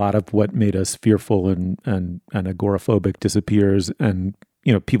a lot of what made us fearful and agoraphobic disappears, and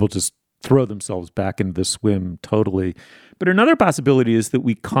people just throw themselves back into the swim totally. But another possibility is that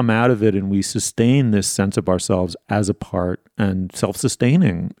we come out of it and we sustain this sense of ourselves as a part and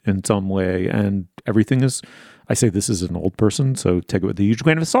self-sustaining in some way. And everything is, I say this as an old person, so take it with a huge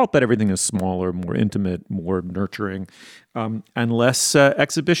grain of salt, but everything is smaller, more intimate, more nurturing, and less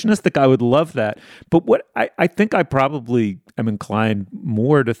exhibitionistic. I would love that. But what I think I probably am inclined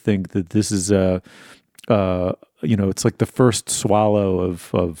more to think that this is it's like the first swallow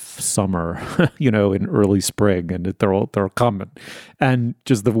of summer, in early spring, and they're all coming. And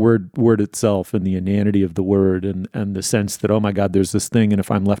just the word itself and the inanity of the word and the sense that, oh my God, there's this thing, and if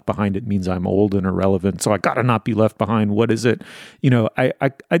I'm left behind, it means I'm old and irrelevant. So I gotta not be left behind. What is it?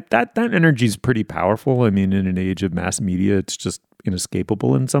 That energy is pretty powerful. I mean, in an age of mass media, it's just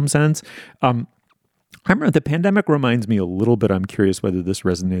inescapable in some sense. I remember the pandemic reminds me a little bit, I'm curious whether this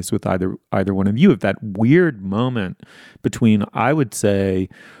resonates with either one of you, of that weird moment between, I would say,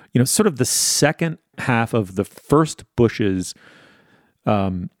 sort of the second half of the first Bush's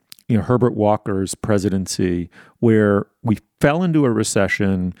Herbert Walker's presidency, where we fell into a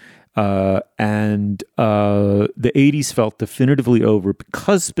recession. And the 80s felt definitively over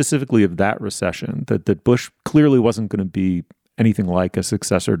because specifically of that recession, that Bush clearly wasn't going to be anything like a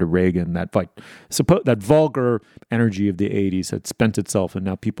successor to Reagan. That vulgar energy of the 80s had spent itself, and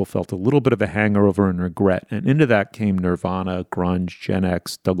now people felt a little bit of a hangover and regret. And into that came Nirvana, grunge, Gen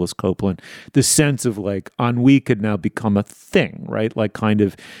X, Douglas Copeland. The sense of like ennui could now become a thing, right? Like kind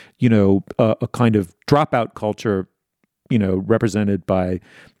of, a kind of dropout culture, represented by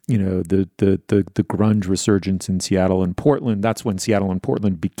the grunge resurgence in Seattle and Portland. That's when Seattle and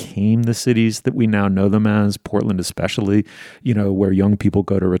Portland became the cities that we now know them as, Portland especially, where young people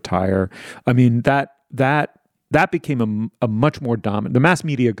go to retire. I mean, that became a much more dominant, the mass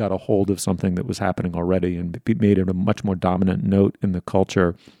media got a hold of something that was happening already and made it a much more dominant note in the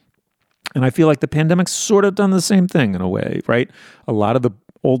culture. And I feel like the pandemic's sort of done the same thing in a way, right? A lot of the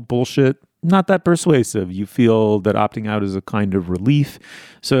old bullshit, not that persuasive. You feel that opting out is a kind of relief.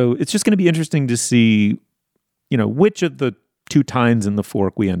 So it's just going to be interesting to see, which of the two tines in the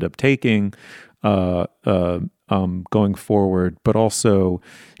fork we end up taking going forward, but also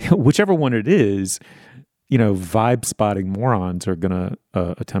whichever one it is, vibe spotting morons are going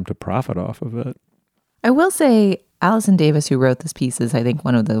to attempt to profit off of it. I will say Allison Davis, who wrote this piece, is I think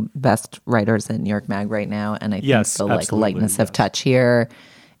one of the best writers at New York Mag right now. And I think the lightness of touch here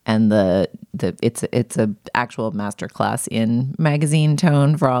and it's a actual masterclass in magazine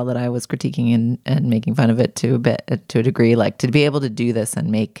tone for all that I was critiquing and making fun of it to a degree. Like to be able to do this and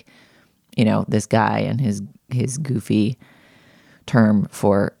make, this guy and his goofy term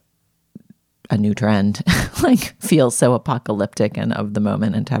for a new trend like feels so apocalyptic and of the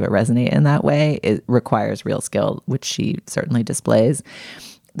moment, and to have it resonate in that way, it requires real skill, which she certainly displays.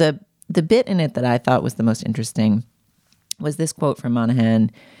 The bit in it that I thought was the most interesting was this quote from Monahan,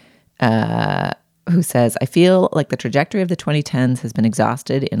 who says, "I feel like the trajectory of the 2010s has been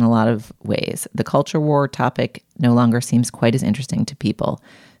exhausted in a lot of ways. The culture war topic no longer seems quite as interesting to people.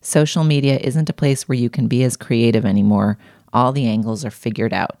 Social media isn't a place where you can be as creative anymore. All the angles are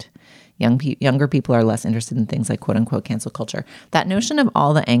figured out. Younger people are less interested in things like quote-unquote cancel culture." That notion of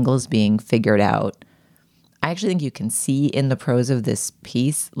all the angles being figured out, I actually think you can see in the prose of this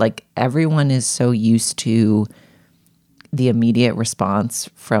piece. Like everyone is so used to the immediate response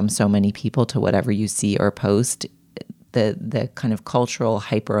from so many people to whatever you see or post, the kind of cultural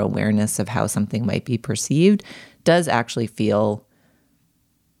hyper-awareness of how something might be perceived does actually feel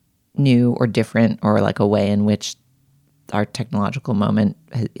new or different, or like a way in which our technological moment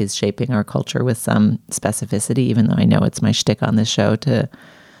is shaping our culture with some specificity, even though I know it's my shtick on this show to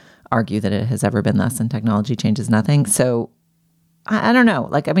argue that it has ever been thus and technology changes nothing. So I don't know.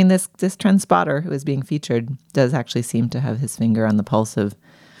 Like, I mean, this trend spotter who is being featured does actually seem to have his finger on the pulse of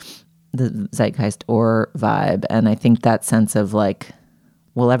the zeitgeist or vibe. And I think that sense of like,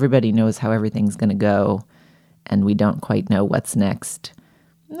 well, everybody knows how everything's going to go and we don't quite know what's next.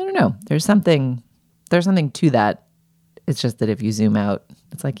 I don't know. There's something to that. It's just that if you zoom out,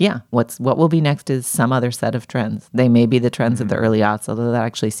 it's like, yeah, what will be next is some other set of trends. They may be the trends of the early aughts, although that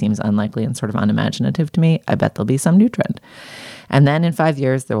actually seems unlikely and sort of unimaginative to me. I bet there'll be some new trend. And then in 5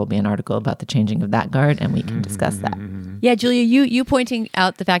 years, there will be an article about the changing of that guard, and we can discuss that. Yeah, Julia, you pointing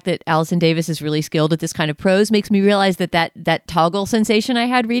out the fact that Allison Davis is really skilled at this kind of prose makes me realize that toggle sensation I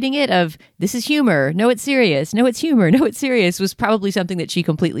had reading it of this is humor, no, it's serious, no, it's humor, no, it's serious, was probably something that she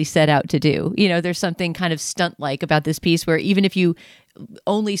completely set out to do. There's something kind of stunt-like about this piece where even if you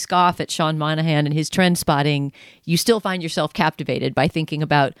only scoff at Sean Monahan and his trend spotting, you still find yourself captivated by thinking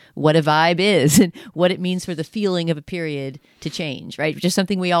about what a vibe is and what it means for the feeling of a period to change, right? Which is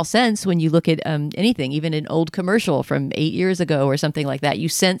something we all sense when you look at anything, even an old commercial from 8 years ago or something like that. You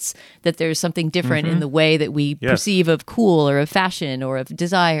sense that there's something different in the way that we perceive of cool or of fashion or of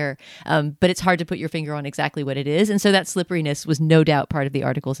desire, but it's hard to put your finger on exactly what it is. And so that slipperiness was no doubt part of the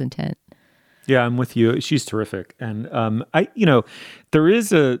article's intent. Yeah, I'm with you. She's terrific. And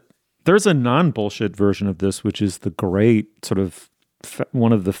there's a non-bullshit version of this, which is the great sort of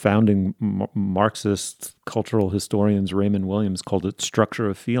one of the founding Marxist cultural historians, Raymond Williams, called it structure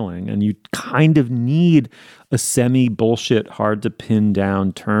of feeling. And you kind of need a semi-bullshit, hard to pin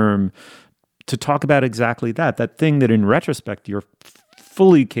down term to talk about exactly that thing that in retrospect you're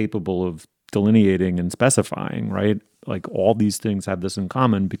fully capable of delineating and specifying, right? Like all these things have this in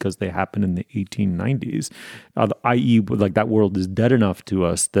common because they happened in the 1890s, i.e., like that world is dead enough to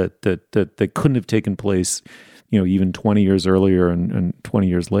us that they couldn't have taken place, even 20 years earlier and 20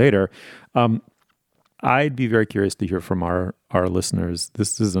 years later. I'd be very curious to hear from our listeners.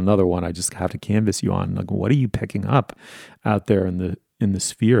 This is another one I just have to canvass you on. Like, what are you picking up out there in in the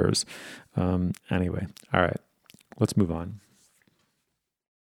spheres. Anyway, all right, let's move on.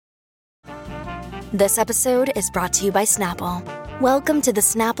 This episode is brought to you by Snapple. Welcome to the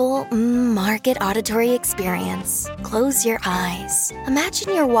Snapple Market Auditory Experience. Close your eyes.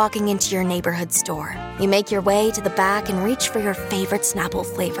 Imagine you're walking into your neighborhood store. You make your way to the back and reach for your favorite Snapple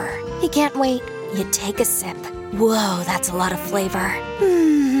flavor. You can't wait. You take a sip. Whoa, that's a lot of flavor.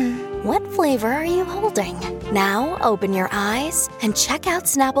 What flavor are you holding? Now open your eyes and check out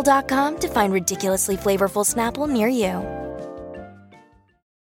Snapple.com to find ridiculously flavorful Snapple near you.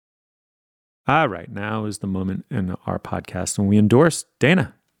 All right, now is the moment in our podcast when we endorse.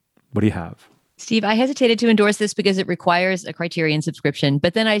 Dana, what do you have? Steve, I hesitated to endorse this because it requires a Criterion subscription,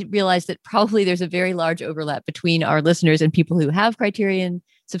 but then I realized that probably there's a very large overlap between our listeners and people who have Criterion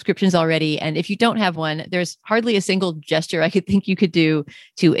subscriptions already. And if you don't have one, there's hardly a single gesture I could think you could do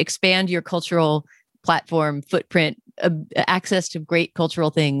to expand your cultural platform footprint, access to great cultural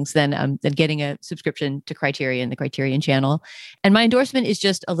things than getting a subscription to Criterion, the Criterion channel. And my endorsement is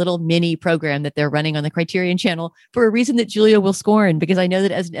just a little mini program that they're running on the Criterion channel for a reason that Julia will scorn, because I know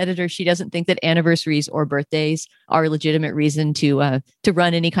that as an editor, she doesn't think that anniversaries or birthdays are a legitimate reason to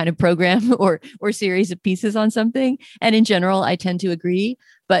run any kind of program or series of pieces on something. And in general, I tend to agree.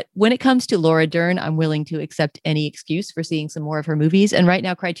 But when it comes to Laura Dern, I'm willing to accept any excuse for seeing some more of her movies. And right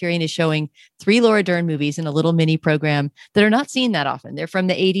now, Criterion is showing 3 Laura Dern movies in a little mini program that are not seen that often. They're from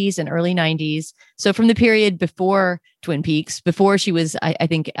the 80s and early 90s. So from the period before Twin Peaks, before she was, I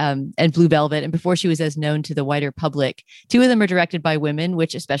think, and Blue Velvet, and before she was as known to the wider public. 2 of them are directed by women,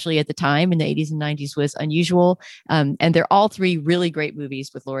 which especially at the time in the 80s and 90s was unusual. And they're all 3 really great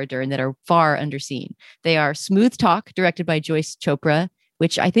movies with Laura Dern that are far underseen. They are Smooth Talk, directed by Joyce Chopra,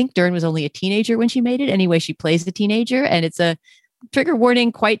 which I think Dern was only a teenager when she made it. Anyway, she plays the teenager, and it's a trigger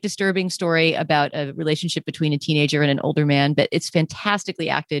warning, quite disturbing story about a relationship between a teenager and an older man, but it's fantastically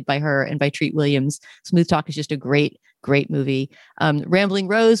acted by her and by Treat Williams. Smooth Talk is just a great movie. Rambling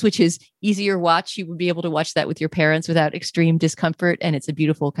Rose, which is easier watch. You would be able to watch that with your parents without extreme discomfort. And it's a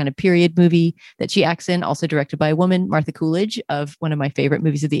beautiful kind of period movie that she acts in, also directed by a woman, Martha Coolidge, of one of my favorite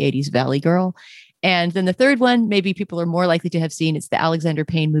movies of the 80s, Valley Girl. And then the third one, maybe people are more likely to have seen, it's the Alexander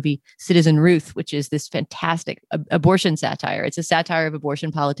Payne movie, Citizen Ruth, which is this fantastic abortion satire. It's a satire of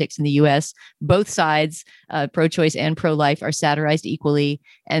abortion politics in the U.S. Both sides, pro-choice and pro-life, are satirized equally.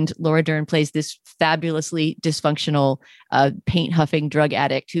 And Laura Dern plays this fabulously dysfunctional, paint-huffing drug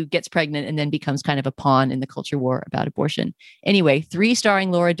addict who gets pregnant and then becomes kind of a pawn in the culture war about abortion. Anyway, 3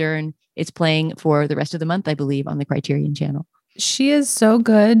 starring Laura Dern. It's playing for the rest of the month, I believe, on the Criterion channel. She is so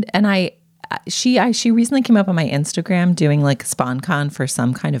good. And she recently came up on my Instagram doing like SpawnCon for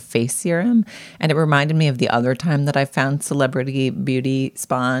some kind of face serum. And it reminded me of the other time that I found celebrity beauty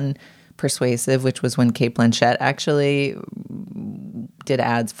spawn persuasive, which was when Cate Blanchett actually did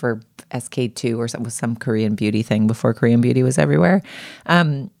ads for SK2 or some Korean beauty thing before Korean beauty was everywhere.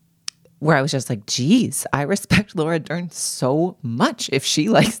 Where I was just like, geez, I respect Laura Dern so much. If she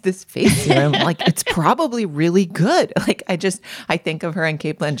likes this face serum, like it's probably really good. Like I think of her and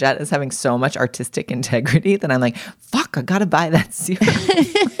Cate Blanchett as having so much artistic integrity that I'm like, fuck, I gotta buy that serum.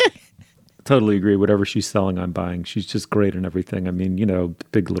 Totally agree. Whatever she's selling, I'm buying. She's just great in everything. I mean,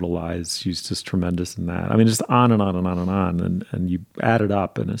 Big Little Lies. She's just tremendous in that. I mean, just on and on and on and on. And you add it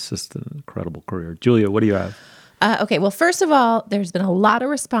up, and it's just an incredible career. Julia, what do you have? Okay, well, first of all, there's been a lot of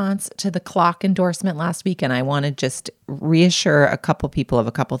response to the clock endorsement last week, and I want to just reassure a couple people of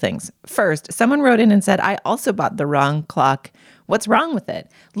a couple things. First, someone wrote in and said, I also bought the wrong clock. What's wrong with it?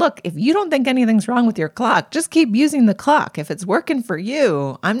 Look, if you don't think anything's wrong with your clock, just keep using the clock. If it's working for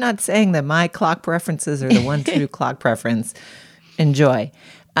you, I'm not saying that my clock preferences are the one true clock preference. Enjoy.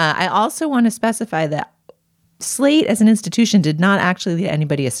 I also want to specify that Slate as an institution did not actually lead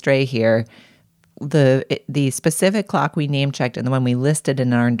anybody astray here. The specific clock we name checked and the one we listed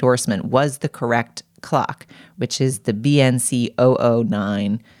in our endorsement was the correct clock, which is the BNC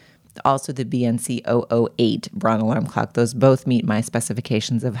 009, also the BNC 008 Braun alarm clock. Those both meet my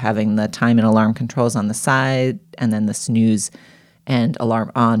specifications of having the time and alarm controls on the side and then the snooze and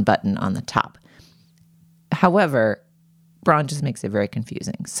alarm on button on the top. However, Braun just makes it very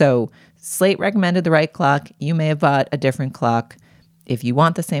confusing. So Slate recommended the right clock. You may have bought a different clock. If you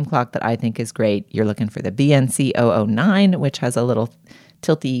want the same clock that I think is great, you're looking for the BNC 009, which has a little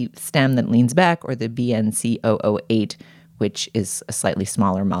tilty stem that leans back, or the BNC 008, which is a slightly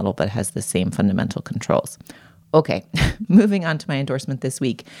smaller model but has the same fundamental controls. Okay, moving on to my endorsement this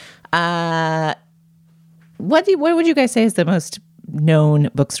week. What would you guys say is the most known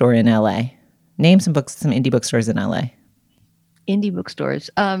bookstore in LA? Name some indie bookstores in LA. Indie bookstores.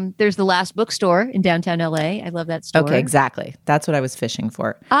 There's the Last Bookstore in downtown LA. I love that store. Okay, exactly. That's what I was fishing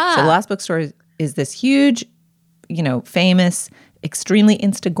for. So the Last Bookstore is this huge, famous, extremely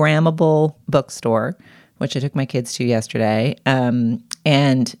Instagrammable bookstore, which I took my kids to yesterday.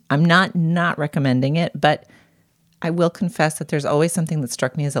 And I'm not recommending it, but I will confess that there's always something that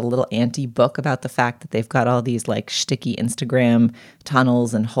struck me as a little anti-book about the fact that they've got all these like shticky Instagram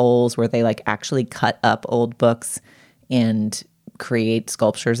tunnels and holes where they like actually cut up old books and create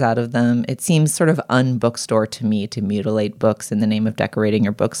sculptures out of them. It seems sort of un-bookstore to me to mutilate books in the name of decorating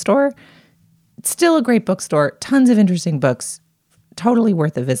your bookstore. It's still a great bookstore, tons of interesting books, totally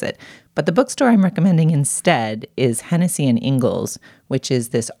worth a visit. But the bookstore I'm recommending instead is Hennessy and Ingalls, which is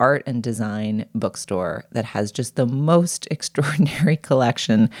this art and design bookstore that has just the most extraordinary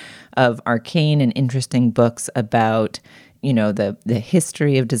collection of arcane and interesting books about, the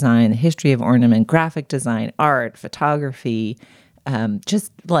history of design, the history of ornament, graphic design, art, photography,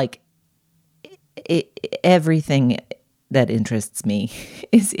 just like everything that interests me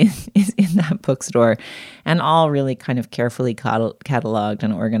is in that bookstore, and all really kind of carefully cataloged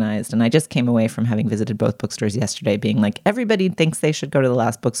and organized. And I just came away from having visited both bookstores yesterday being like, everybody thinks they should go to the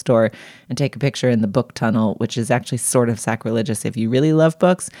Last Bookstore and take a picture in the book tunnel, which is actually sort of sacrilegious if you really love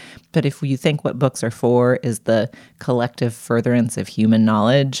books. But if you think what books are for is the collective furtherance of human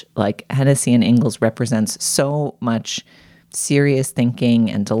knowledge, like Hennessy and Ingalls represents so much serious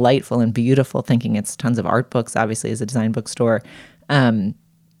thinking and delightful and beautiful thinking. It's tons of art books, obviously, as a design bookstore.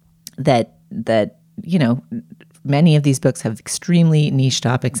 That many of these books have extremely niche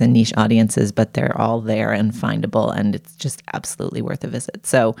topics and niche audiences, but they're all there and findable, and it's just absolutely worth a visit.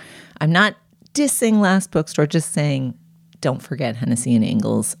 So I'm not dissing Last Bookstore, just saying don't forget Hennessy and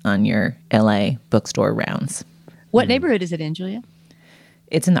Ingalls on your LA bookstore rounds. What neighborhood is it in, Julia?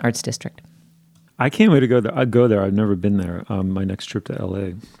 It's in the Arts District. I can't wait to go there. I'd go there. I've never been there. My next trip to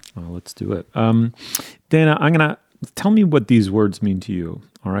LA. Let's do it. Dana, tell me what these words mean to you.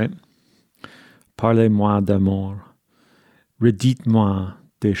 All right. Parlez-moi d'amour. Redites-moi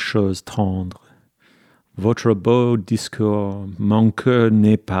des choses tendres. Votre beau discours, mon cœur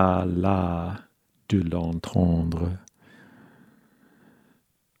n'est pas là de l'entendre.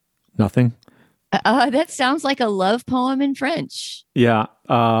 Nothing? That sounds like a love poem in French. Yeah.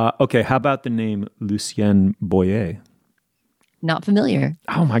 Okay. How about the name Lucienne Boyer? Not familiar.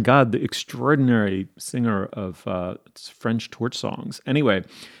 Oh my God, the extraordinary singer of French torch songs. Anyway,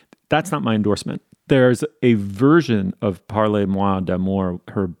 that's not my endorsement. There's a version of Parlez-moi d'amour,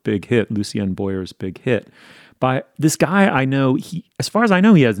 her big hit, Lucienne Boyer's big hit, by this guy I know. As far as I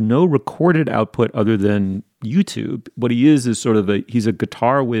know, he has no recorded output other than YouTube. What he is sort of he's a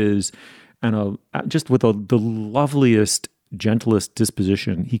guitar whiz, and just with the loveliest, gentlest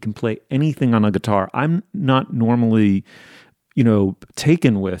disposition. He can play anything on a guitar. I'm not normally,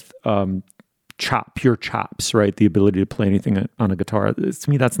 taken with pure chops, right? The ability to play anything on a guitar. To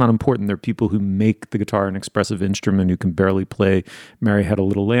me, that's not important. There are people who make the guitar an expressive instrument who can barely play Mary Had a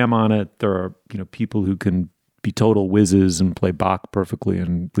Little Lamb on it. There are, people who can be total whizzes and play Bach perfectly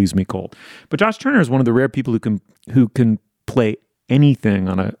and Leaves Me Cold. But Josh Turner is one of the rare people who can play anything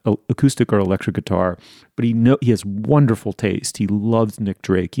on an acoustic or electric guitar, but he has wonderful taste. He loves Nick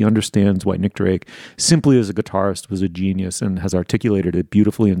Drake. He understands why Nick Drake, simply as a guitarist, was a genius and has articulated it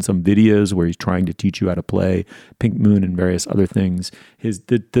beautifully in some videos where he's trying to teach you how to play Pink Moon and various other things.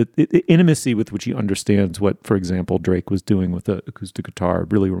 The intimacy with which he understands what, for example, Drake was doing with the acoustic guitar,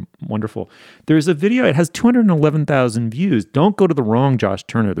 really wonderful. There's a video, it has 211,000 views. Don't go to the wrong Josh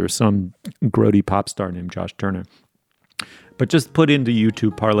Turner. There's some grody pop star named Josh Turner. But just put into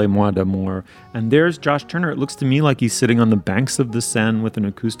YouTube Parlez-moi d'amour, and there's Josh Turner. It looks to me like he's sitting on the banks of the Seine with an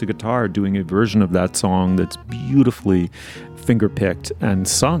acoustic guitar doing a version of that song that's beautifully finger-picked and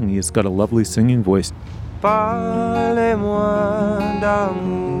sung. He's got a lovely singing voice. Parlez-moi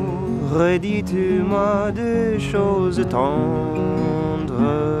d'amour, redites-moi des choses tendres.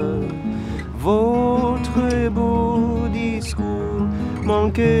 Votre beau discours, mon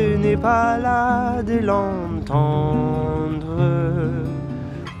cœur n'est pas là de l'entendre.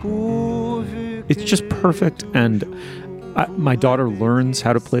 It's just perfect, and my daughter learns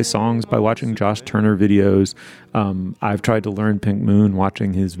how to play songs by watching Josh Turner videos. I've tried to learn Pink Moon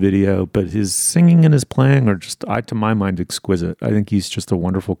watching his video, but his singing and his playing are just, to my mind, exquisite. I think he's just a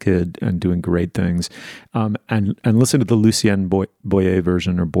wonderful kid and doing great things. And listen to the Lucienne Boyer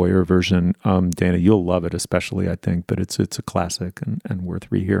version or Boyer version, Dana. You'll love it, especially, I think. But it's a classic and worth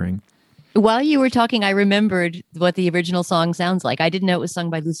rehearing. While you were talking, I remembered what the original song sounds like. I didn't know it was sung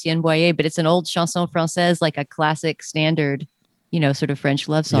by Lucienne Boyer, but it's an old chanson française, like a classic standard sort of French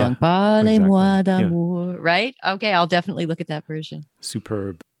love song. Yeah, Parlez-moi exactly. d'amour, right? Okay, I'll definitely look at that version.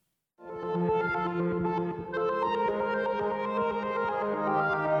 Superb.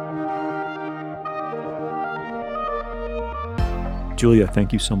 Julia,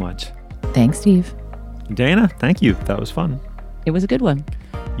 thank you so much. Thanks, Steve. Dana, thank you. That was fun. It was a good one.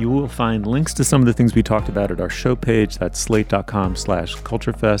 You will find links to some of the things we talked about at our show page. That's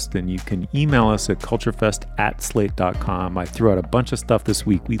slate.com/culturefest. And you can email us at culturefest@slate.com. I threw out a bunch of stuff this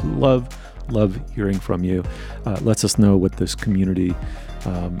week. We love hearing from you. Lets us know what this community,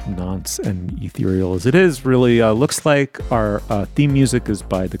 nonce and ethereal as it is, really looks like. Our theme music is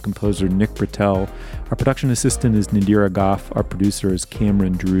by the composer Nick Britell. Our production assistant is Nadira Goff. Our producer is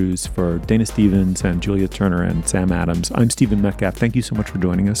Cameron Drews. For Dana Stevens and Julia Turner and Sam Adams, I'm Stephen Metcalf. Thank you so much for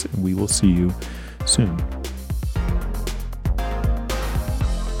joining us, and we will see you soon.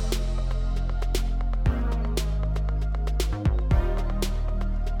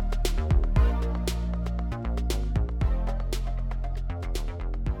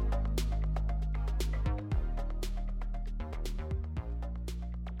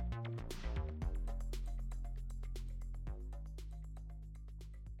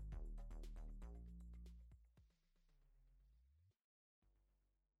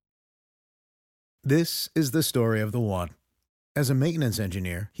 This is the story of the one. As a maintenance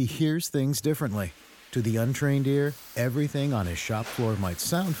engineer, he hears things differently. To the untrained ear, everything on his shop floor might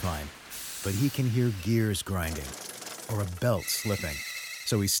sound fine, but he can hear gears grinding or a belt slipping.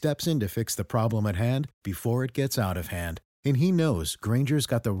 So he steps in to fix the problem at hand before it gets out of hand. And he knows Grainger's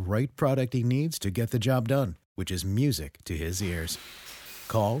got the right product he needs to get the job done, which is music to his ears.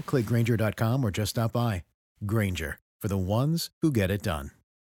 Call, click Grainger.com, or just stop by. Grainger, for the ones who get it done.